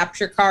with like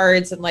capture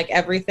cards and like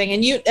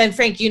everything. And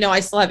Frank, you know, I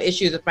still have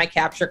issues with my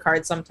capture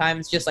card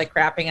sometimes just like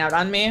crapping out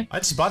on me. I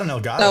just bought an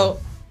Elgato. So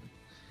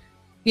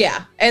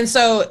yeah. And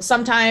so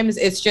sometimes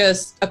it's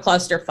just a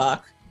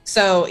clusterfuck.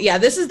 So yeah,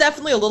 this is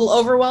definitely a little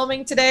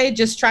overwhelming today,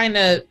 just trying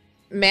to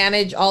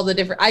manage all the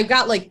different. I've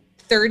got like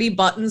 30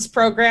 buttons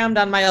programmed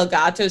on my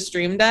Elgato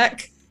Stream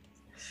Deck.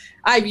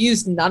 I've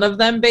used none of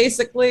them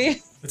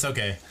basically. It's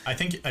okay. I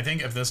think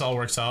if this all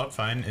works out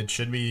fine, it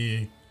should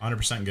be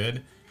 100%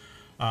 good.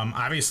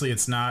 Obviously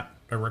it's not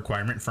a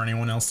requirement for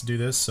anyone else to do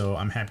this, so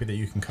I'm happy that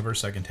you can cover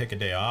so I can take a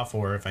day off,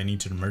 or if I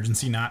need to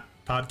emergency not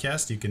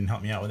podcast, you can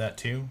help me out with that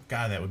too.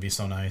 God, that would be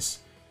so nice.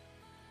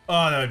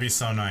 Oh, that would be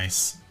so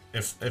nice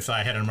if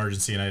I had an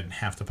emergency and I didn't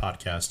have to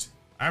podcast.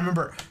 I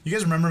remember, you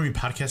guys remember me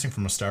podcasting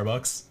from a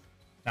Starbucks?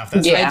 Now, if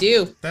that's I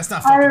do. That's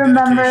not fucking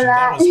dedication.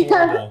 That was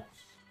horrible.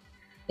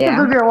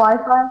 Because of your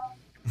Wi-Fi?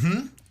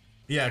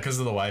 Yeah, because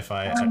of the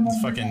Wi-Fi.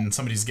 Fucking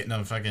somebody's getting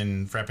a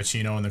fucking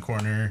frappuccino in the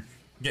corner,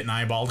 getting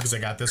eyeballed because I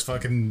got this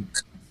fucking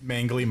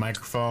mangly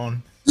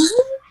microphone.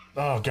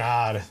 Oh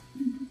God.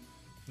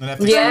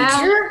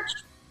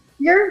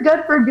 You're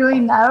good for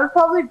doing that. I would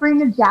probably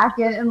bring a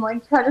jacket and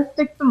like try to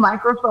stick the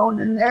microphone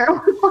in there.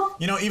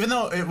 You know, even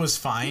though it was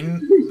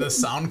fine, the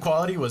sound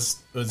quality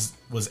was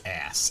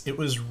ass. It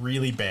was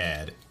really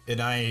bad,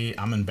 and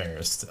I'm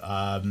embarrassed.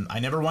 I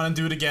never want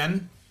to do it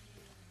again.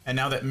 And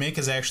now that Mick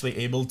is actually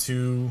able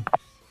to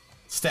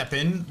step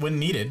in when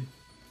needed,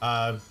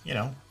 you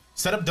know,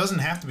 setup doesn't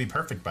have to be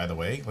perfect. By the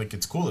way, like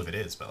it's cool if it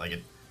is, but like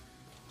it,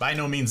 by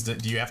no means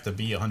do you have to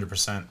be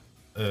 100%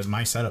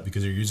 my setup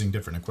because you're using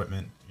different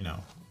equipment. You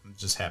know.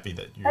 Just happy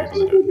that you're able to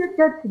do it. I think you did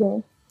good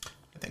today.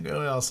 I think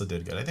we also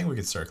did good. I think we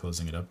could start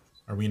closing it up.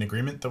 Are we in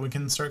agreement that we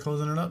can start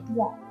closing it up?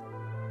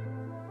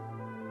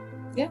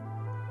 Yeah.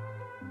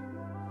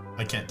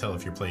 I can't tell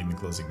if you're playing the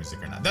closing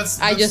music or not.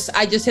 I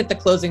just hit the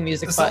closing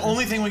music button. The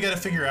only thing we got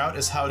to figure out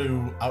is how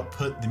to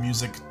output the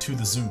music to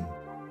the Zoom.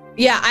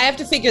 Yeah, I have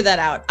to figure that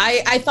out.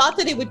 I thought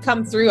that it would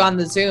come through on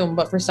the Zoom,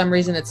 but for some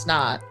reason it's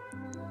not.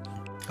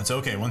 That's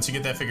okay. Once you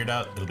get that figured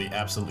out, it'll be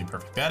absolutely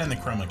perfect. That and the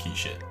chroma key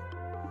shit.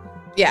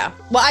 Yeah,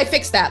 well, I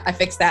fixed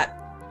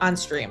that on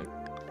stream.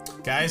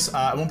 Guys,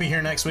 I won't be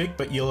here next week,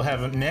 but you'll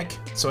have Nick,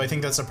 so I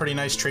think that's a pretty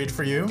nice trade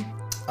for you.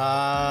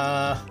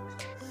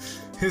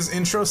 His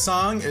intro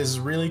song is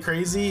really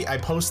crazy. I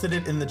posted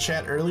it in the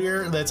chat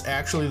earlier. That's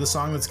actually the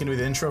song that's going to be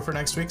the intro for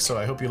next week, so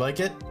I hope you like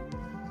it.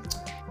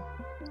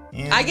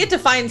 And I get to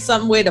find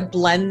some way to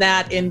blend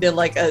that into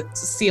like a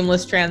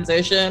seamless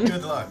transition.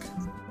 Good luck.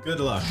 Good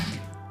luck.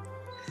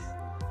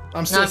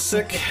 I'm still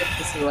sick.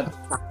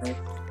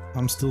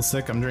 I'm still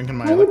sick. I'm drinking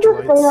my Maybe just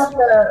say that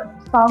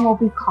electrolytes. the song will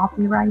be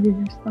copyrighted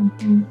or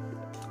something.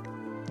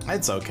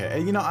 It's okay.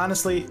 You know,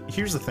 honestly,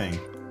 here's the thing.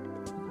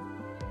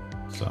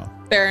 So.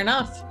 Fair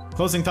enough.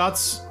 Closing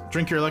thoughts.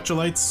 Drink your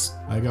electrolytes.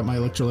 I got my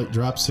electrolyte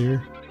drops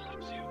here.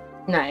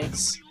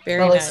 Nice.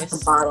 Very looks nice.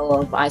 like a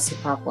bottle of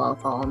isopropyl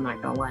alcohol. I'm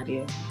not gonna lie to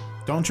you.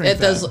 Don't drink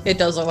that. It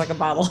does look like a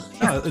bottle.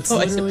 Yeah, it's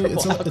literally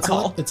it's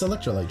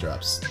electrolyte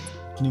drops.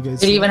 Can you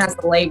guys? It even has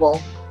a label.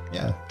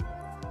 Yeah.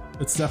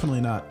 It's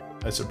definitely not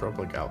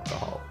isopropyl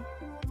alcohol.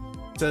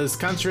 It says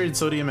concentrated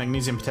sodium,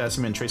 magnesium,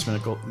 potassium, and trace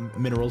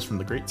minerals from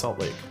the Great Salt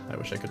Lake. I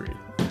wish I could read.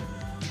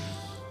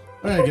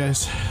 All right,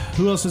 guys.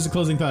 Who else has a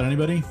closing thought?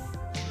 Anybody?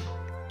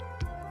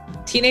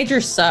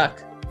 Teenagers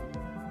suck.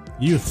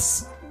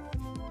 Youths.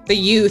 The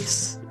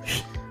youths.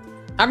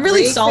 I'm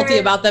really salty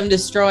about them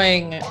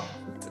destroying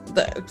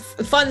the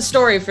fun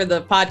story for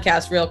the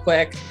podcast real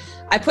quick.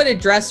 I put a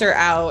dresser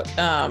out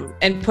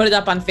and put it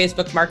up on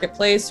Facebook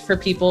Marketplace for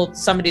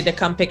somebody to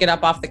come pick it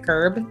up off the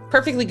curb.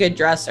 Perfectly good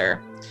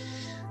dresser.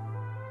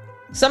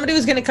 Somebody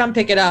was going to come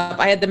pick it up.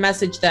 I had to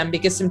message them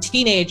because some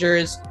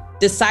teenagers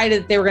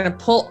decided they were going to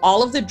pull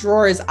all of the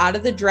drawers out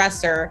of the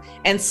dresser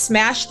and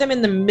smash them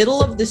in the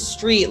middle of the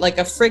street like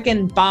a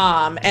freaking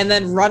bomb and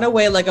then run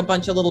away like a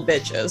bunch of little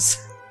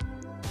bitches.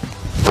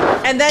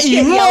 And then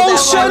get yelled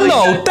at.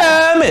 Emotional,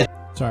 damn it!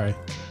 Sorry,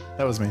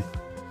 that was me.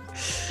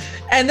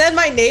 And then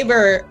my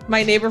neighbor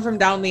from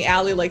down the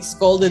alley like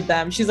scolded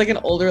them. She's like an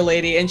older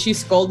lady, and she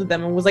scolded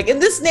them and was like, "In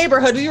this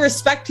neighborhood, we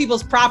respect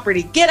people's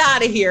property. Get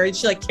out of here!" And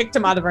she like kicked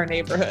him out of our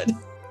neighborhood.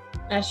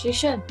 As she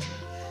should.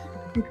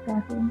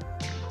 Exactly.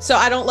 So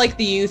I don't like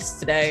the youths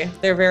today.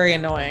 They're very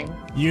annoying.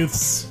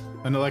 Youths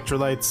and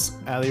electrolytes.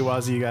 Ali,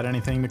 Wazzy, you got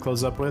anything to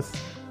close up with?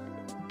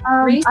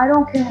 I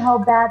don't care how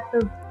bad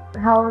the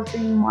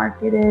housing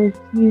market is.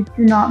 You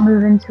do not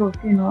move into a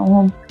funeral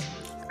home.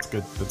 That's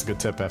good. That's a good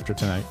tip after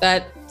tonight.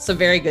 That's a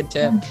very good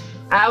tip.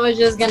 I was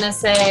just gonna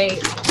say,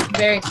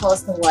 very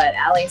close to what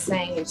Allie's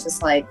saying. It's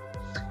just like,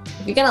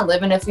 if you're gonna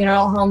live in a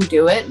funeral home,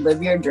 do it.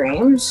 Live your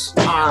dreams.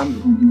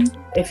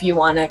 If you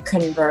want to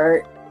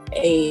convert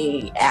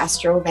a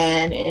Astro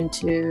van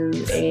into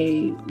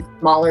a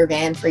smaller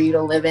van for you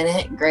to live in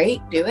it,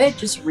 great. Do it.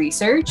 Just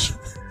research.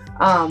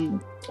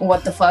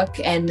 What the fuck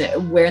and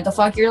where the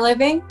fuck you're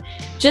living,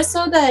 just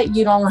so that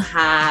you don't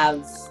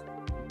have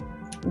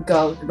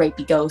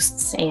rapey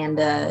ghosts and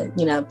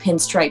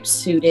pinstripe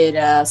suited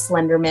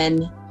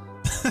Slendermen.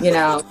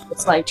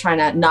 It's like trying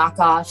to knock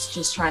off,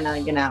 just trying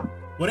to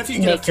What if you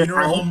get a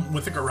funeral home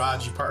with a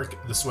garage? You park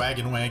the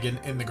swaggin' wagon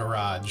in the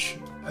garage,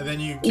 and then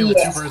you kill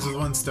two birds with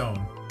one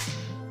stone.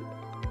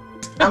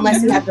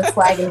 Unless you have the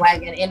swaggin'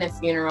 wagon in a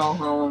funeral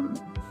home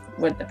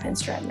with the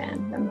pinstripe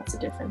man, then that's a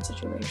different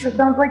situation. It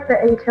sounds like the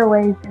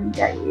HOA can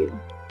get you.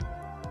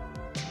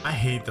 I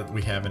hate that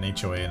we have an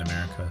HOA in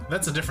America.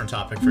 That's a different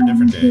topic for a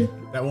different day.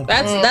 That won't.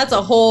 That's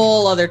a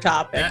whole other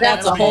topic.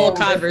 That's a whole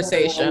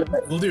conversation.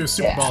 We'll do a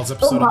Super Balls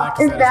episode on that.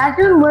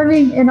 Imagine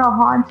living in a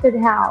haunted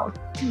house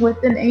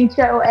with an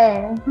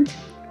HOA,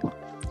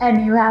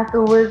 and you have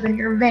to live in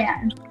your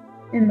van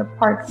in the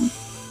parking.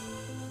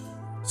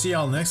 See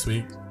y'all next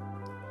week.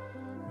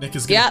 Nick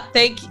is gonna,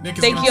 thank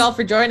you all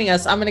for joining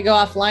us. I'm gonna go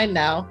offline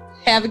now.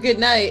 Have a good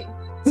night.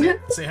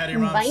 Say hi to your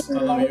moms. I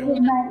love you.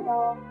 Good night,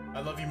 y'all. I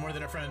love you more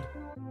than a friend.